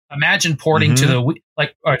resources. imagine porting to the Wii,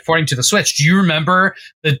 or porting to the Switch. Do you remember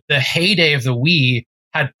the heyday of the Wii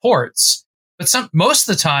had ports? But some of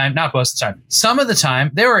the time, some of the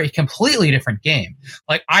time, they were a completely different game.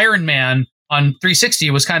 Like Iron Man on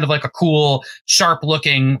 360 was kind of like a cool,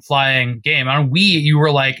 sharp-looking flying game. On Wii, you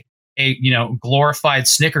were like a glorified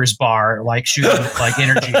Snickers bar, like shooting like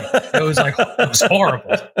energy. It was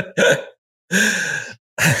horrible.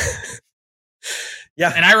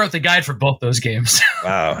 Yeah, and I wrote the guide for both those games.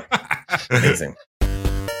 Wow, amazing.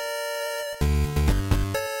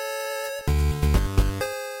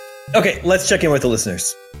 Okay, let's check in with the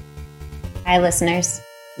listeners. Hi, listeners.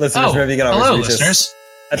 Remember you can always reach us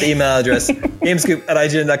at the email address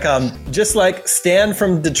gamescoop@ign.com, just like Stan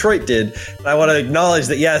from Detroit did. And I want to acknowledge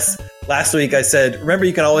that, yes, last week I said, remember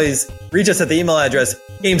you can always reach us at the email address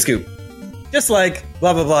gamescoop, just like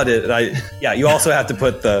blah, blah, blah did. And you also have to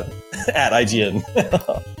put the at IGN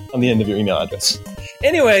on the end of your email address.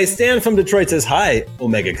 Anyway, Stan from Detroit says, hi,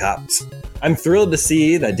 Omega Cops. I'm thrilled to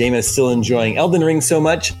see that Damon is still enjoying Elden Ring so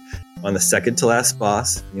much. I'm on the second to last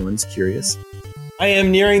boss, if anyone's curious. I am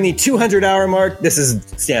nearing the 200-hour mark. This is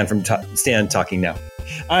Stan from Stan talking now.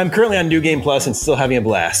 I'm currently on New Game Plus and still having a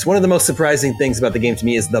blast. One of the most surprising things about the game to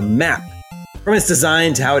me is the map. From its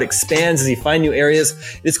design to how it expands as you find new areas,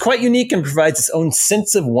 it's quite unique and provides its own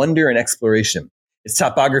sense of wonder and exploration. Its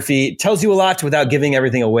topography tells you a lot without giving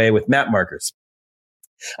everything away with map markers.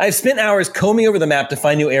 I've spent hours combing over the map to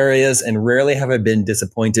find new areas, and rarely have I been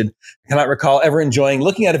disappointed. I cannot recall ever enjoying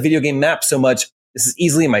looking at a video game map so much. This is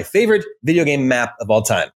easily my favorite video game map of all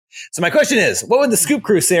time. So my question is, what would the Scoop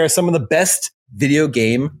Crew say are some of the best video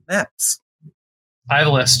game maps? I have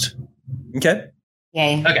a list. Okay.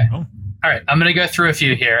 Yay. Okay. All right. I'm going to go through a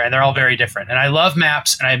few here, and they're all very different. And I love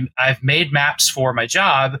maps, and I've made maps for my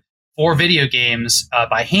job for video games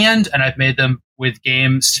by hand, and I've made them with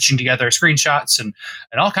game stitching together screenshots and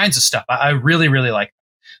all kinds of stuff. I really, really like them.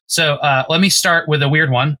 So let me start with a weird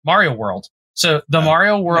one, Mario World. So the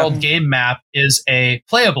Mario World game map is a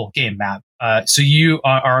playable game map. So you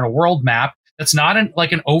are on a world map that's not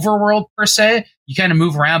like an overworld per se. You kind of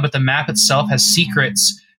move around, but the map itself has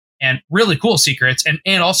secrets and really cool secrets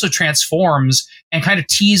and also transforms and kind of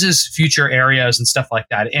teases future areas and stuff like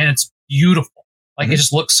that. And it's beautiful. Like it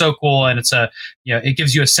just looks so cool, and it's it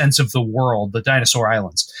gives you a sense of the world, the Dinosaur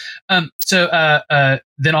Islands.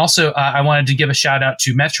 Then also I wanted to give a shout out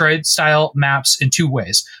to Metroid style maps in two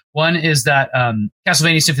ways. One is that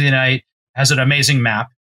Castlevania Symphony of the Night has an amazing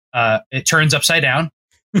map. It turns upside down,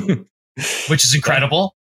 which is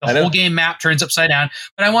incredible. The whole game map turns upside down.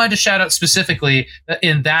 But I wanted to shout out specifically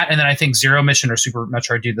in that, and then I think Zero Mission or Super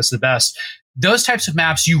Metroid do this the best. Those types of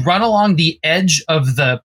maps, you run along the edge of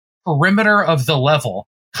the perimeter of the level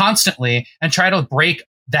constantly and try to break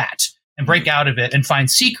that and break out of it and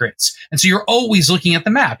find secrets. And so you're always looking at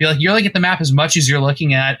the map. You're looking at the map as much as you're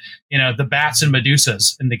looking at, the bats and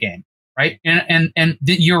Medusas in the game, right? And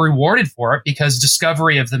you're rewarded for it because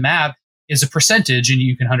discovery of the map is a percentage, and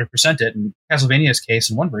you can 100% it. In Castlevania's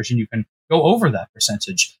case, in one version, you can go over that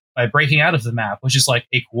percentage by breaking out of the map, which is like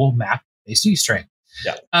a cool map-based Easter egg.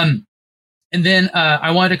 Yeah. And then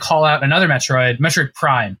I wanted to call out another Metroid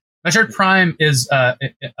Prime. Metroid Prime is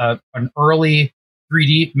an early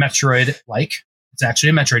 3D Metroid-like. It's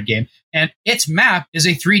actually a Metroid game. And its map is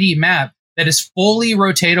a 3D map that is fully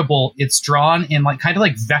rotatable. It's drawn in kind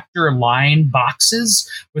of vector line boxes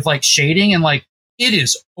with shading, and it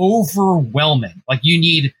is overwhelming. You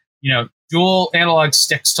need, dual analog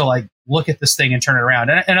sticks to look at this thing and turn it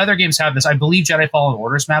around. And other games have this. I believe Jedi Fallen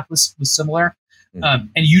Order's map was similar.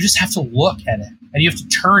 And you just have to look at it, and you have to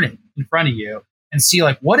turn it in front of you and see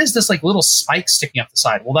what is this little spike sticking up the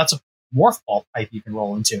side? Well, that's a morph ball pipe you can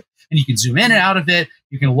roll into, and you can zoom in and out of it.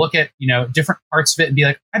 You can look at different parts of it and be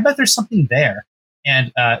like, I bet there's something there.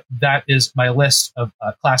 And that is my list of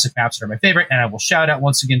classic maps that are my favorite. And I will shout out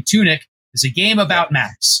once again, Tunic is a game about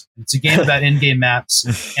maps. It's a game about in-game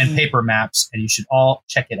maps and paper maps, and you should all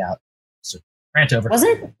check it out. So rant over.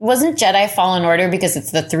 Wasn't Jedi Fallen Order, because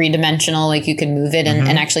it's the 3-dimensional, you can move it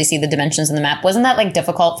and actually see the dimensions in the map? Wasn't that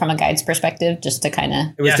difficult from a guide's perspective, just to kind of?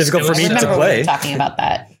 It was difficult for me to play. We were talking about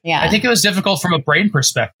that. Yeah, I think it was difficult from a brain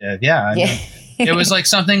perspective. Yeah, I mean, it was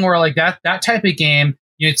something where that type of game.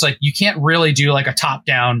 It's you can't really do a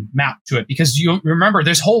top-down map to it, because you remember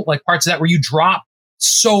there's whole parts of that where you drop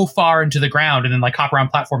so far into the ground and then hop around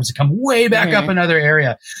platforms and come way back up another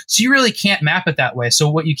area. So you really can't map it that way. So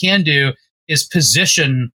what you can do is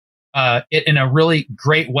position it in a really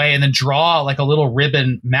great way, and then draw a little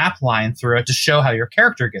ribbon map line through it to show how your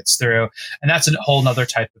character gets through. And that's a whole nother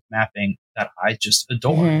type of mapping that I just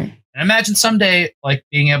adore. And imagine someday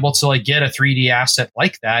being able to get a 3D asset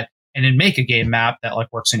like that and then make a game map that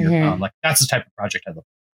like works in your phone. Like that's the type of project I look.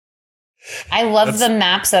 I love the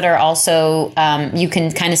maps that are also, you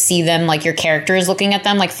can kind of see them, like your character is looking at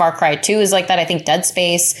them, like Far Cry 2 is like that. I think Dead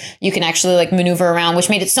Space, you can actually like maneuver around, which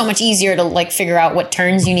made it so much easier to like figure out what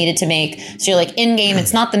turns you needed to make. So you're like in game,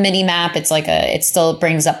 it's not the mini map. It's like it still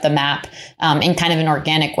brings up the map in kind of an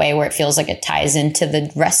organic way where it feels like it ties into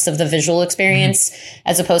the rest of the visual experience,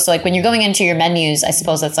 as opposed to like when you're going into your menus, I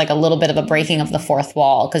suppose that's like a little bit of a breaking of the fourth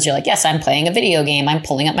wall, because you're like, yes, I'm playing a video game. I'm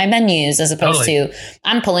pulling up my menus, as opposed to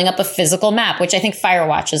I'm pulling up a physical map, which I think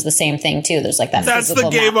Firewatch is the same thing too. There's like that. That's the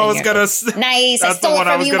game I was gonna. Nice. I stole it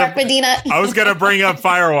from you, Mark Medina. I was gonna bring up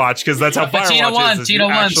Firewatch because that's how Firewatch is. Tina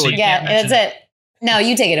won. So yeah, that's it. No,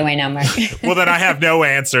 you take it away now, Mark. Well, then I have no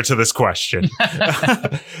answer to this question. Go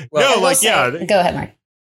ahead, Mark.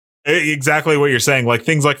 Exactly what you're saying. Like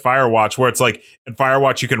things like Firewatch, where it's like in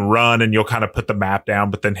Firewatch you can run and you'll kind of put the map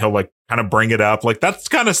down, but then he'll like kind of bring it up. Like that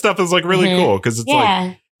kind of stuff is like really cool because it's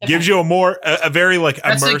like. Gives you a very like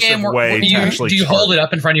immersive way to actually. Do you hold it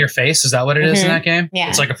up in front of your face? Is that what it is in that game? Yeah,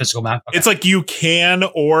 it's like a physical map. Okay. It's like you can,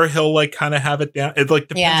 or he'll like kind of have it down. It like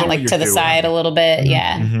depends on like what to the doing. side a little bit.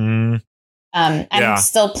 I'm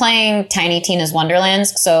still playing Tiny Tina's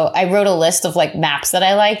Wonderlands, so I wrote a list of like maps that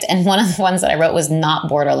I liked, and one of the ones that I wrote was not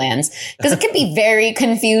Borderlands, because it can be very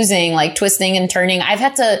confusing, like twisting and turning. I've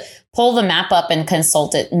had to pull the map up and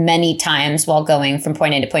consult it many times while going from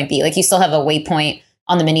point A to point B. Like you still have a waypoint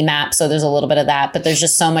on the mini map, so there's a little bit of that, but there's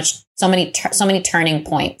just so many turning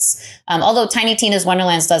points. Although Tiny Tina's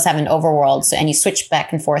Wonderlands does have an overworld, and you switch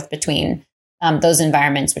back and forth between those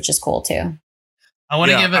environments, which is cool too. I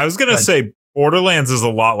want to give it. I was going to say Borderlands is a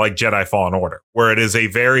lot like Jedi Fallen Order, where it is a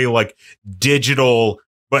very like digital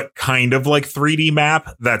but kind of like 3D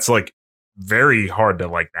map that's like very hard to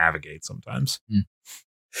like navigate sometimes.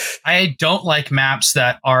 I don't like maps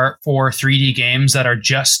that are for 3D games that are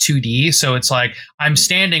just 2D. So it's like I'm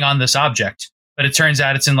standing on this object, but it turns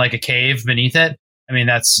out it's in like a cave beneath it. I mean,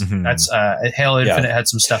 that's Halo Infinite had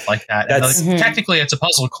some stuff like that. And like, technically, it's a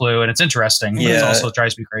puzzle clue and it's interesting, but it also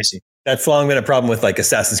drives me crazy. That's long been a problem with like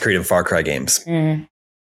Assassin's Creed and Far Cry games.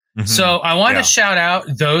 So I wanted to shout out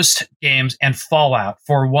those games and Fallout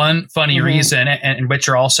for one funny reason, and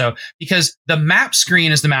Witcher also, because the map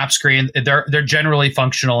screen is the map screen. They're generally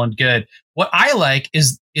functional and good. What I like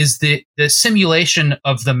is the simulation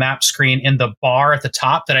of the map screen in the bar at the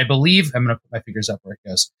top that I believe, I'm going to put my fingers up where it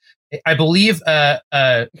goes. I believe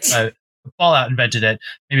Fallout invented it.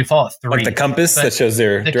 Maybe Fallout 3. Like the compass that shows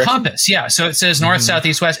their direction? Compass, yeah. So it says north, south,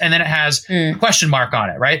 east, west, and then it has a question mark on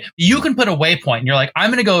it, right? You can put a waypoint, and you're like, I'm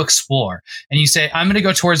going to go explore. And you say, I'm going to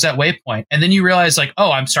go towards that waypoint. And then you realize, like,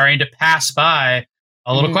 oh, I'm starting to pass by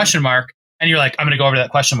a little question mark. And you're like, I'm going to go over to that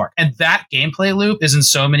question mark. And that gameplay loop is in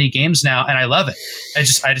so many games now, and I love it. I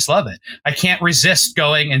just love it. I can't resist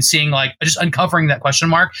going and seeing, like, just uncovering that question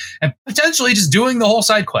mark and potentially just doing the whole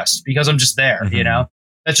side quest because I'm just there, you know?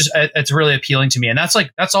 It's really appealing to me. And that's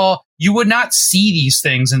all. You would not see these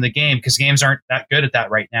things in the game because games aren't that good at that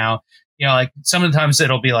right now. You know, like sometimes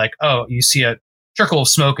it'll be like, oh, you see a trickle of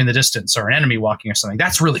smoke in the distance or an enemy walking or something.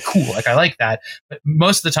 That's really cool. Like I like that. But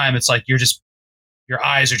most of the time it's like your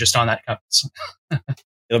eyes are just on that compass.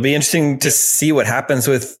 It'll be interesting to see what happens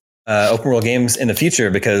with open world games in the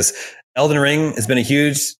future, because Elden Ring has been a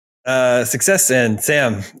huge success, and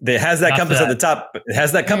Sam, it has that compass at the top. It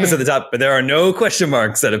has that compass at the top, but there are no question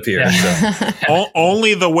marks that appear. Yeah. So.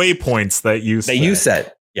 Only the waypoints that you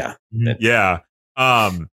set. Yeah. Yeah.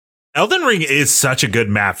 Elden Ring is such a good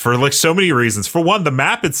map for like so many reasons. For one, the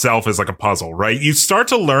map itself is like a puzzle, right? You start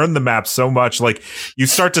to learn the map so much, like you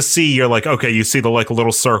start to see, you're like, okay, you see the like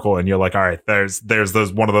little circle and you're like, all right, there's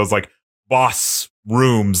those one of those like boss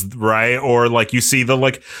rooms, right? Or like you see the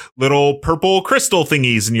like little purple crystal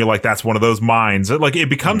thingies and you're like, that's one of those mines. Like it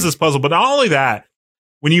becomes this puzzle. But not only that,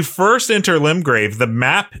 when you first enter Limgrave, the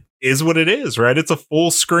map is what it is, right? It's a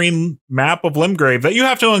full screen map of Limgrave that you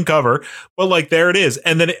have to uncover, but like there it is.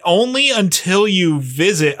 And then only until you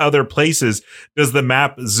visit other places does the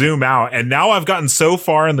map zoom out. And now I've gotten so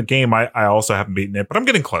far in the game, I also haven't beaten it, but I'm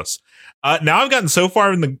getting close. Now I've gotten so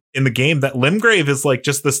far in the game that Limgrave is like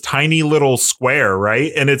just this tiny little square,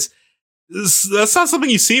 right? And that's not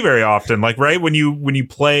something you see very often. Like, right, when you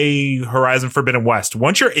play Horizon Forbidden West,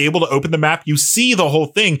 once you're able to open the map, you see the whole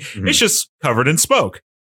thing. It's just covered in smoke.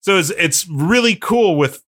 So it's really cool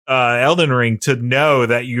with Elden Ring to know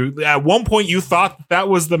that you at one point you thought that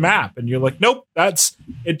was the map, and you're like, nope,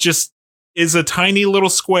 it just is a tiny little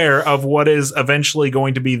square of what is eventually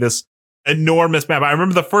going to be this enormous map. I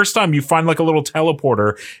remember the first time you find like a little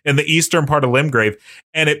teleporter in the eastern part of Limgrave,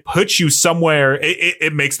 and it puts you somewhere.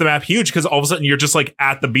 It makes the map huge because all of a sudden you're just like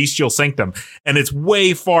at the Bestial Sanctum, and it's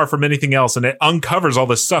way far from anything else, and it uncovers all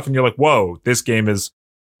this stuff, and you're like, whoa, this game is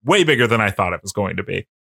way bigger than I thought it was going to be.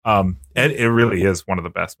 And it really is one of the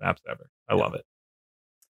best maps ever. I love it.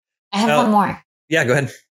 I have one more. Yeah, go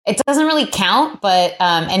ahead. It doesn't really count, but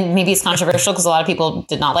and maybe it's controversial because a lot of people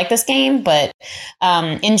did not like this game. But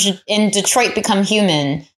in Detroit Become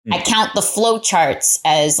Human, I count the flow charts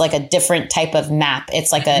as like a different type of map.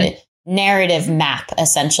 It's like a narrative map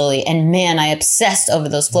essentially. And man, I obsessed over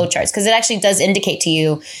those flow charts because it actually does indicate to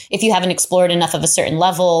you if you haven't explored enough of a certain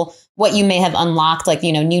level, what you may have unlocked, like,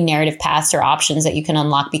 you know, new narrative paths or options that you can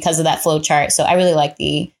unlock because of that flow chart. So I really like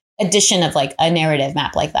the addition of like a narrative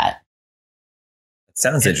map like that.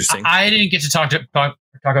 Sounds interesting. I didn't get to talk about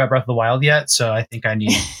Breath of the Wild yet, so I think I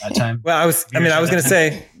need that time. Well, I was going to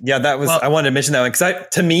say, yeah, that was, I wanted to mention that one because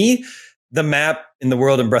to me, the map in the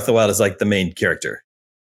world in Breath of the Wild is like the main character.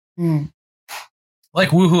 Like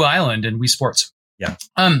Woohoo Island in Wii Sports. Yeah.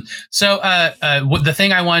 So the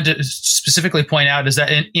thing I wanted to specifically point out is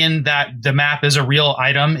that in that the map is a real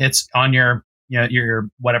item. It's on your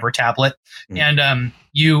whatever tablet. And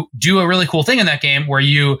you do a really cool thing in that game where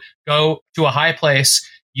you go to a high place,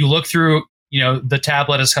 you look through, the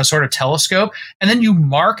tablet as a sort of telescope, and then you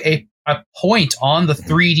mark a point on the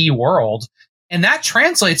 3D world, and that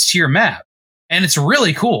translates to your map. And it's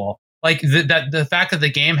really cool. Like the fact that the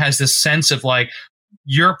game has this sense of like,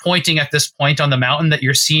 you're pointing at this point on the mountain that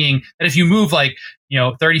you're seeing, that if you move like,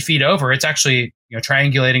 30 feet over, it's actually,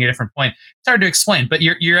 triangulating a different point. It's hard to explain, but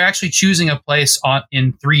you're actually choosing a place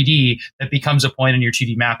in 3D that becomes a point in your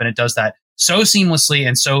 2D map. And it does that so seamlessly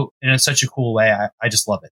and so in such a cool way. I just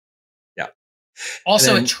love it. Yeah.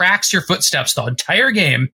 Also, it tracks your footsteps the entire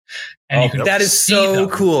game. And you can that is so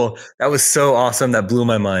cool. That was so awesome. That blew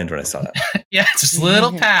my mind when I saw that. Yeah. It's this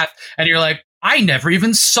little path. And you're like, I never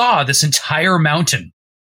even saw this entire mountain,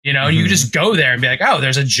 and you just go there and be like, oh,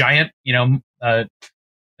 there's a giant,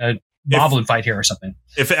 goblin fight here or something.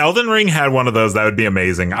 If Elden Ring had one of those, that would be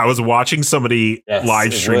amazing. I was watching somebody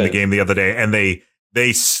live stream the game the other day, and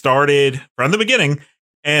they started from the beginning,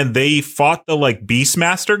 and they fought the like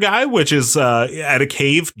Beastmaster guy, which is at a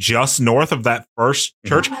cave just north of that first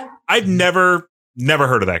church. I'd never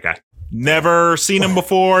heard of that guy. Never seen him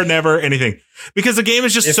before, never anything. Because the game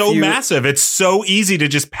is just massive. It's so easy to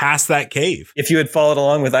just pass that cave. If you had followed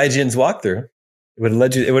along with IGN's walkthrough, it would have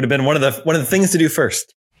led you. It would have been one of the things to do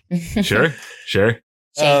first. Sure.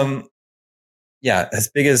 Yeah, as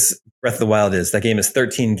big as Breath of the Wild is, that game is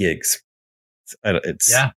 13 gigs.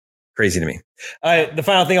 It's crazy to me. The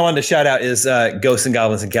final thing I wanted to shout out is Ghosts and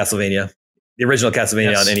Goblins in Castlevania, the original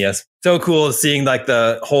Castlevania on NES. So cool seeing like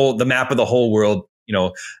the map of the whole world,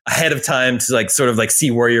 ahead of time to like sort of like see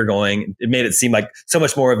where you're going. It made it seem like so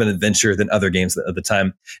much more of an adventure than other games at the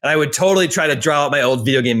time. And I would totally try to draw out my old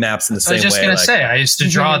video game maps in the same way. I was just going to say, I used to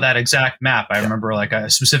draw that exact map. I remember like a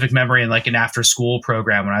specific memory in like an after school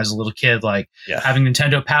program when I was a little kid, like having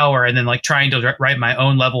Nintendo Power and then like trying to write my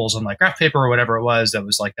own levels on like graph paper or whatever it was. That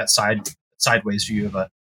was like that sideways view of a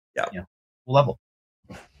level.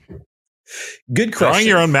 Good question. Drawing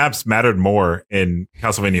your own maps mattered more in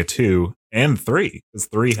Castlevania 2 and 3, because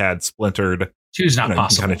 3 had splintered. 2's not possible. You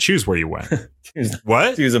can kind of choose where you went.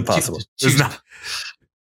 What? 2's impossible. It's not.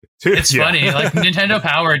 It's funny. Like Nintendo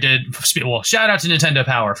Power did. Well, shout out to Nintendo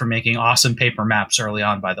Power for making awesome paper maps early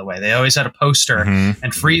on. By the way, they always had a poster,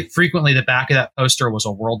 and frequently the back of that poster was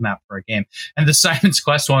a world map for a game. And the Simon's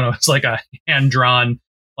Quest one was like a hand drawn,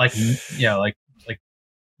 like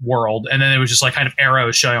world, and then it was just like kind of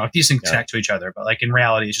arrows showing like these things connect to each other. But like in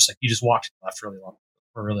reality, it's just like you just walked left for a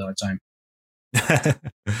really long time.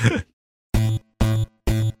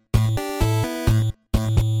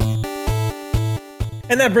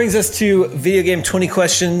 And that brings us to Video Game 20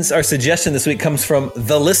 Questions. Our suggestion this week comes from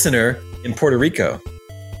the listener in Puerto Rico.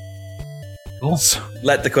 Cool.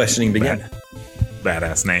 Let the questioning begin.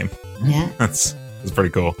 Badass name. Yeah. That's pretty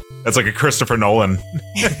cool. That's like a Christopher Nolan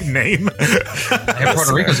name.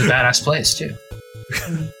 Puerto Rico's a badass place too.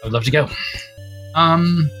 I would love to go. All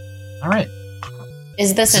right.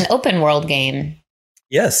 Is this an open world game?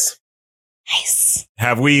 Yes. Nice.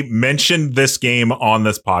 Have we mentioned this game on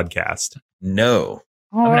this podcast? No.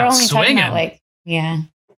 Well, we're only talking about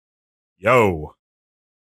Yo.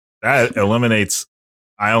 That eliminates.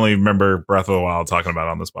 I only remember Breath of the Wild talking about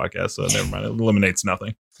it on this podcast, so never mind. It eliminates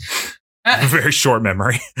nothing. A very short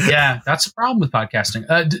memory. Yeah, that's a problem with podcasting.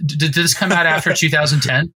 Did this come out after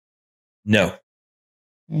 2010? No.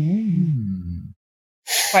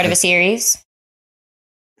 Part of a series?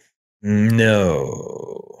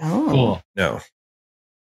 No. Oh, Cool. No.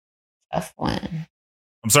 tough one.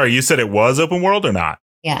 I'm sorry, you said it was open world or not?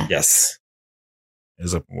 Yeah. Yes. It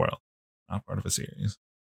is open world. Not part of a series.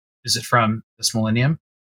 Is it from this millennium?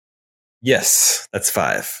 Yes. That's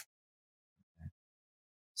 5.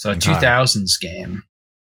 So a Okay. 2000s game.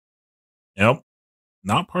 Nope.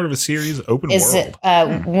 Not part of a series, open Is world.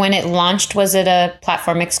 it when it launched? Was it a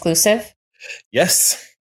platform exclusive? Yes.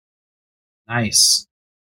 Nice.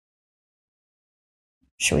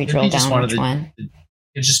 Should we Maybe drill just down one of which the- one?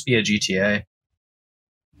 It'd just be a GTA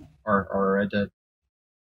or a Red Dead,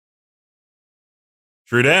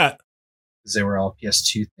 True that. because they were all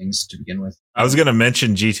PS2 things to begin with. I was going to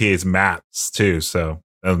mention GTA's maps too, so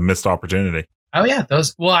that was a missed opportunity. Oh yeah,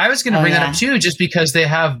 those. Well, I was going to Oh, bring that yeah. up too, just because they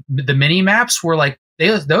have the mini maps were like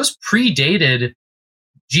those predated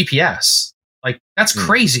GPS. Like that's Hmm.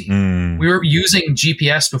 crazy. Mm. We were using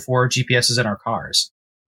GPS before GPS is in our cars.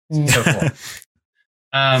 Mm. So cool.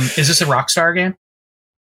 Is this a Rockstar game?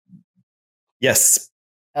 Yes.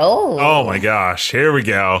 Oh. Oh my gosh, here we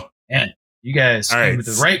go. And you guys All came right. with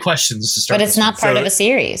the right questions to start. But it's this not with. part So- of a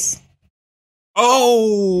series.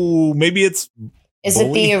 Oh, maybe it's Is it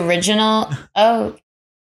Bully? the original? Oh,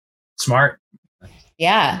 Smart.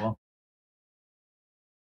 yeah.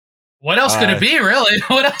 What else could it be? Really?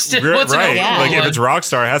 What else? What's right. an Yeah. Like if it's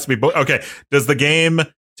Rockstar, it has to be. Okay, does the game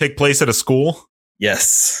take place at a school?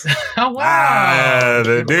 Yes. Oh wow! Ah,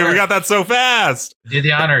 dude, we got that so fast. Do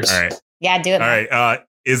the honors. All right, Yeah, do it. all right.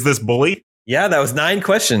 Is this Bully? Yeah, that was 9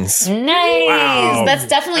 questions. Nice. Wow. That's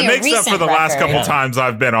definitely It a makes recent up for the last record. couple times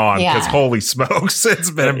I've been on because Yeah. holy smokes, it's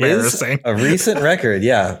been It is embarrassing. a recent record.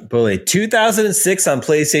 Yeah. Bully. 2006 on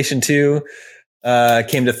PlayStation 2.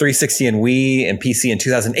 Came to 360 and Wii and PC in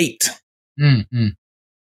 2008. Mm-hmm.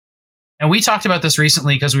 And we talked about this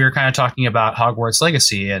recently because we were kind of talking about Hogwarts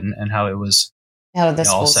Legacy and how it was. Oh, the Yeah,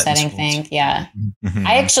 all school set in setting schools. thing. Yeah. Mhm.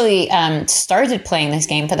 I actually started playing this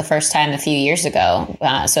game for the first time a few years ago.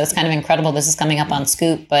 So it's kind of incredible. This is coming up on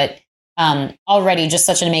Scoop, but already just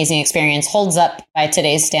such an amazing experience. Holds up by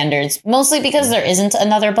today's standards, mostly because there isn't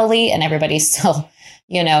another Bully and everybody's still,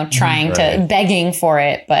 trying to, Right. begging for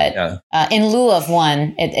it. But Yeah. in lieu of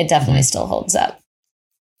one, it definitely still holds up.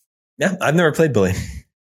 Yeah. I've never played Bully.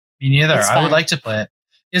 Me neither. It's I would fun. like to play it.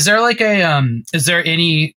 Is there like a is there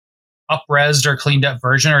any up-resed or cleaned up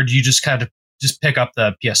version, or do you just kind of just pick up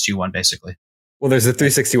the PS2 one basically? Well, there's a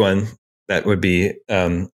 361 that would be, I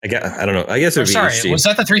don't know. I guess it Or would be sorry, HD. was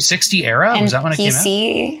that the 360 era? And Was that when it came out?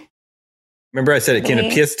 PC, Remember I said it came to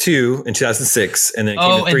Bully? PS2 in 2006 and then it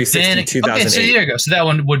came to 360 in okay, 2008. so there you go. So that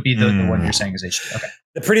one would be the one Mm. you're saying is HD. Okay.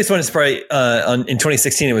 The prettiest one is probably in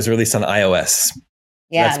 2016. It was released on iOS.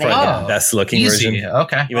 yeah, That's there you probably go. the best looking Easy. version.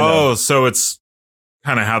 Okay. Even though, So it's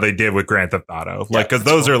kind of how they did with Grand Theft Auto, Yeah, like because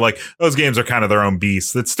that's those cool. are like those games are kind of their own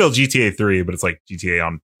beasts. It's still GTA 3, but it's like GTA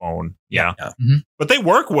on phone. Yeah, Yeah. Mhm. but they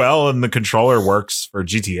work well, and the controller works for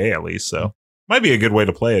GTA at least. So might be a good way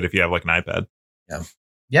to play it if you have like an iPad. Yeah.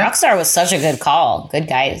 Rockstar was such a good call. Good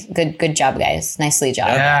guys. Good job, guys. Nicely job.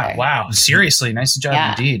 Yeah. there. Wow. Seriously, nice job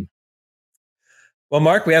Yeah. indeed. well,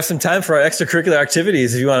 Mark, we have some time for our extracurricular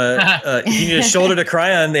activities. If you want to, if you need a shoulder to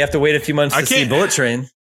cry on, they have to wait a few months I to see can't- Bullet Train.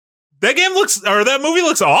 That game looks, or that movie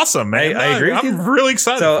looks awesome, man. I agree with I'm you. really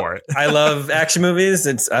excited So for it. I love action movies.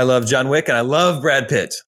 I love John Wick and I love Brad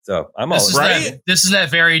Pitt. So I'm all This is, Right? this is that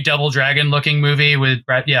very Double Dragon looking movie with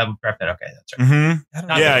Brad. Yeah, with Brad Pitt. Okay, that's right. Mm-hmm.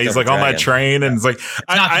 Not Yeah, the he's like on that train, and it's like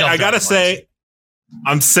not the I Double gotta Dragon say,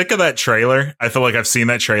 I'm sick of that trailer. I feel like I've seen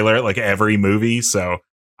that trailer at like every movie, so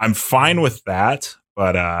I'm fine with that.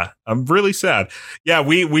 But I'm really sad. Yeah,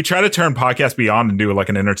 we try to turn Podcast Beyond and do like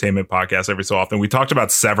an entertainment podcast every so often. We talked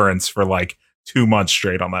about Severance for like 2 months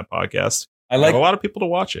straight on that podcast. I Got like a lot of people to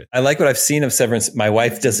watch it. I like what I've seen of Severance. My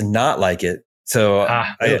wife does not like it. So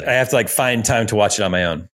Really? I have to like find time to watch it on my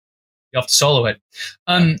own. You have to solo it.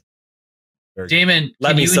 Very good. Damon, Let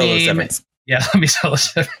can me you solo name? Severance. Yeah, let me solo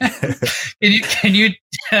Severance. can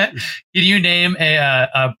you name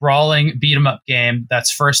a brawling beat 'em up game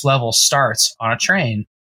that's first level starts on a train,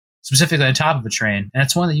 specifically on top of a train, and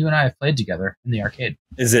it's one that you and I have played together in the arcade.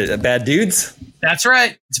 Is it Bad Dudes? That's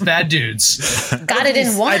right. It's Bad Dudes. Got it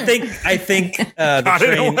in one. I think the Got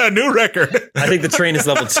it, train. a new record. I think the train is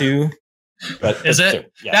level 2. But Is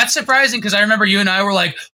it? Yeah. That's surprising because I remember you and I were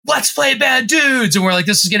like, let's play Bad Dudes. And we're like,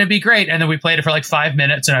 this is going to be great. And then we played it for like 5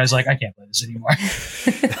 minutes and I was like, I can't play this anymore.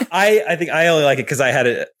 I think I only like it because I had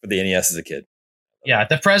it for the NES as a kid. Yeah,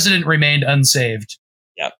 the president remained unsaved.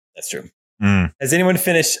 Yeah, that's true. Mm. Has anyone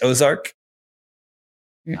finished Ozark?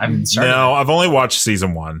 I'm sorry. No, I've only watched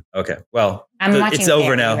season 1. Okay, well, I'm watching it's over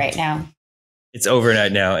Barry now. right now. It's over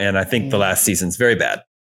now, and I think the last season's very bad.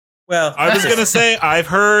 Well, I was going to say, I've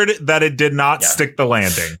heard that it did not stick the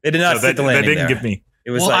landing. They did not stick the landing. That didn't there. give me.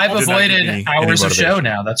 It was well, like, I've avoided hours of show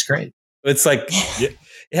now. That's great. It's like it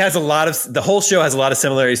has a lot of the whole show has a lot of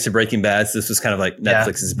similarities to Breaking Bad. So this was kind of like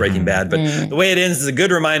Netflix's Breaking Bad, but the way it ends is a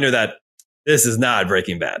good reminder that this is not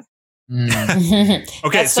Breaking Bad.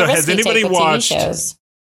 Okay, so has anybody watched? Has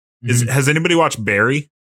anybody watched Barry?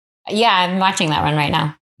 Yeah, I'm watching that one right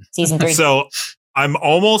now. Season 3. So I'm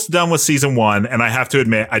almost done with season 1, and I have to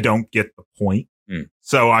admit I don't get the point.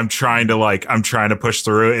 So I'm trying to push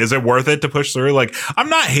through. Is it worth it to push through? Like, I'm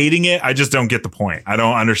not hating it. I just don't get the point. I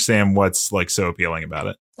don't understand what's like so appealing about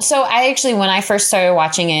it. So I actually, when I first started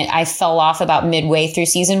watching it, I fell off about midway through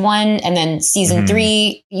season 1, and then season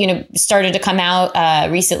 3, started to come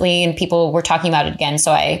out recently, and people were talking about it again.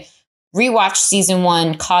 So I rewatched season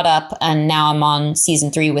 1, caught up, and now I'm on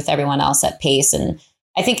season 3 with everyone else at pace. And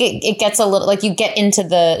I think it gets a little like you get into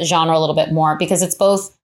the genre a little bit more because it's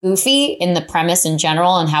both goofy in the premise in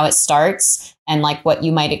general and how it starts and like what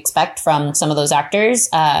you might expect from some of those actors.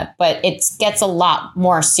 But it gets a lot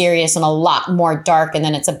more serious and a lot more dark. And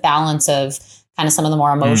then it's a balance of kind of some of the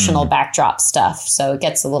more emotional backdrop stuff. So it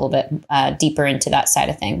gets a little bit deeper into that side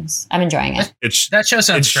of things. I'm enjoying it. That show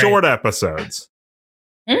sounds It's great. short episodes.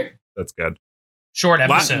 That's good. Short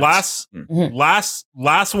episodes.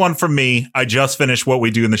 Last one from me. I just finished What We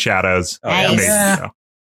Do in the Shadows. Nice. Amazing show.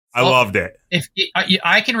 I loved it. If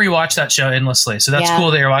I can rewatch that show endlessly, so that's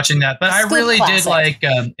cool that you're watching that. But I really did like,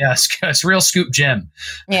 it's real Scoop Jim.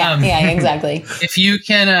 Yeah, exactly. If you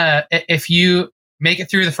can, if you make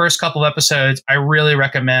it through the first couple episodes, I really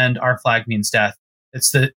recommend Our Flag Means Death.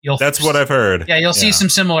 That's what I've heard. Yeah, you'll see some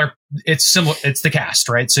similar. It's similar. It's the cast,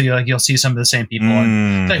 right? So you'll see some of the same people.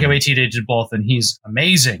 And Taika Waititi did both, and he's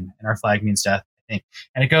amazing in Our Flag Means Death.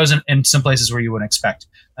 And it goes in some places where you wouldn't expect.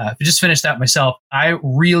 If I just finished that myself, I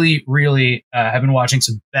really, really have been watching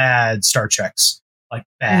some bad Star Treks, like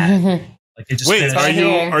bad. Like they just Wait,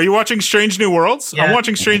 are you watching Strange New Worlds? Yeah. I'm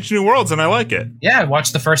watching Strange New Worlds, and I like it. Yeah, I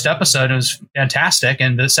watched the first episode; it was fantastic,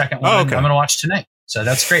 and the second one I'm going to watch tonight. So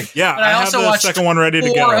that's great. Yeah, but I also have the watched second one ready to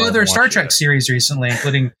go. 4 other Star Trek series recently,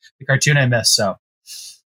 including the cartoon I missed. So.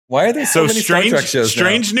 Why are there so many Star Trek shows now?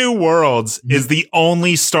 Strange New Worlds is the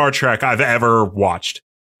only Star Trek I've ever watched.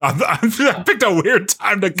 I picked a weird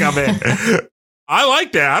time to come in. I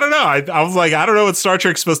liked it. I don't know. I was like, I don't know what Star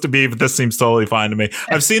Trek's supposed to be, but this seems totally fine to me.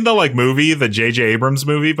 I've seen the movie, the J.J. Abrams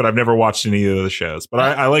movie, but I've never watched any of the shows. But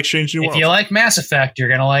I like Strange New Worlds. If you like Mass Effect, you're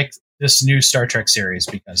gonna like this new Star Trek series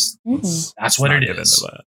because that's what it is.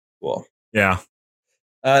 Cool. Yeah.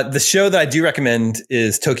 The show that I do recommend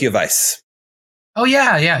is Tokyo Vice. Oh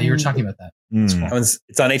yeah, you were talking about that.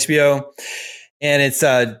 It's on HBO, and it's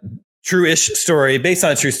a true-ish story based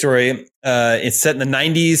on a true story. It's set in the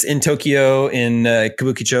 90s in Tokyo, in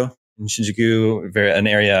Kabukicho, in Shinjuku, an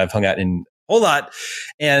area I've hung out in a whole lot.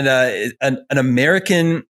 And an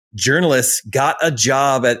American journalist got a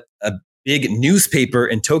job at a big newspaper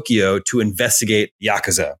in Tokyo to investigate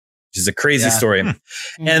Yakuza, which is a crazy story.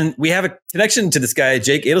 And we have a connection to this guy,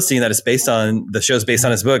 Jake Adelstein, that is based on the show's based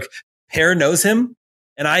on his book. Pear knows him,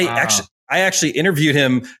 and I actually interviewed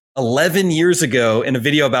him 11 years ago in a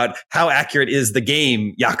video about how accurate is the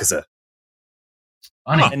game Yakuza.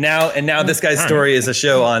 Funny. And now this guy's story is a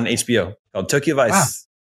show on HBO called Tokyo Vice. Wow.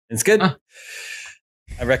 It's good.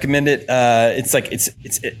 I recommend it. It's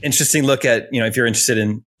an interesting look at, if you're interested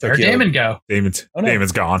in Tokyo. Where'd Damon go?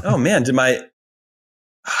 Damon's gone. Oh man,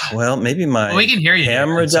 maybe my we can hear you,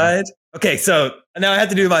 camera died. Okay, so now I have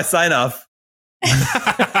to do my sign off.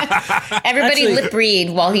 Everybody lip read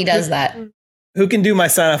while he does that. Who can do my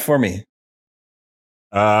sign off for me?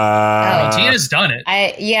 Tina's done it.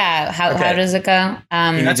 How does it go?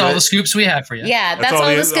 That's all the scoops we have for you. Yeah, that's all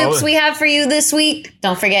the scoops we have for you this week.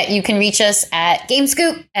 Don't forget, you can reach us at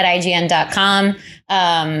gamescoop@ign.com.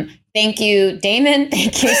 Thank you, Damon.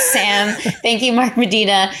 Thank you, Sam. Thank you, Mark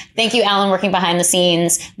Medina. Thank you, Alan, working behind the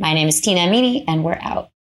scenes. My name is Tina Amini, and we're out.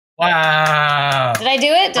 Wow. Did I do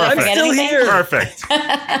it? Did I forget I'm still anything? here. Perfect.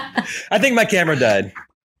 I think my camera died.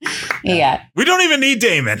 Yeah. We don't even need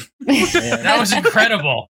Damon. That was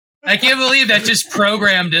incredible. I can't believe that just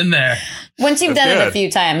programmed in there. Once you've done it a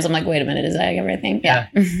few times, I'm like, wait a minute, is that everything? Yeah.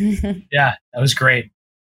 Yeah, that was great.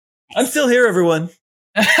 I'm still here, everyone.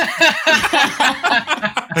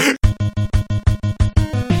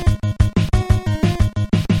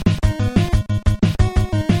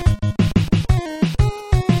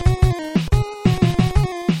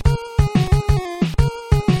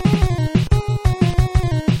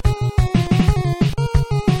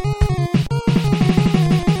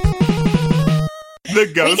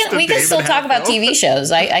 We can still talk about TV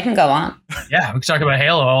shows. I can go on. Yeah, we can talk about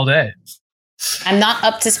Halo all day. I'm not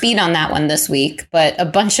up to speed on that one this week, but a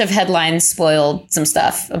bunch of headlines spoiled some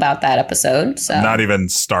stuff about that episode. So Not even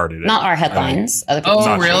started it. not our headlines. Other people's Oh,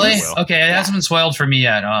 Not sure really? it will. Okay, it hasn't been spoiled for me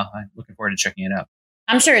yet. Oh, I'm looking forward to checking it out.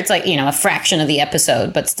 I'm sure it's like, a fraction of the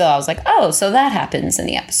episode, but still I was like, oh, so that happens in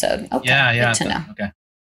the episode. Okay. Yeah. Good to know. Okay.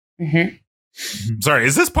 Mhm. Sorry,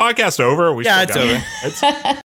 is this podcast over? Are we Yeah, still it's going? over.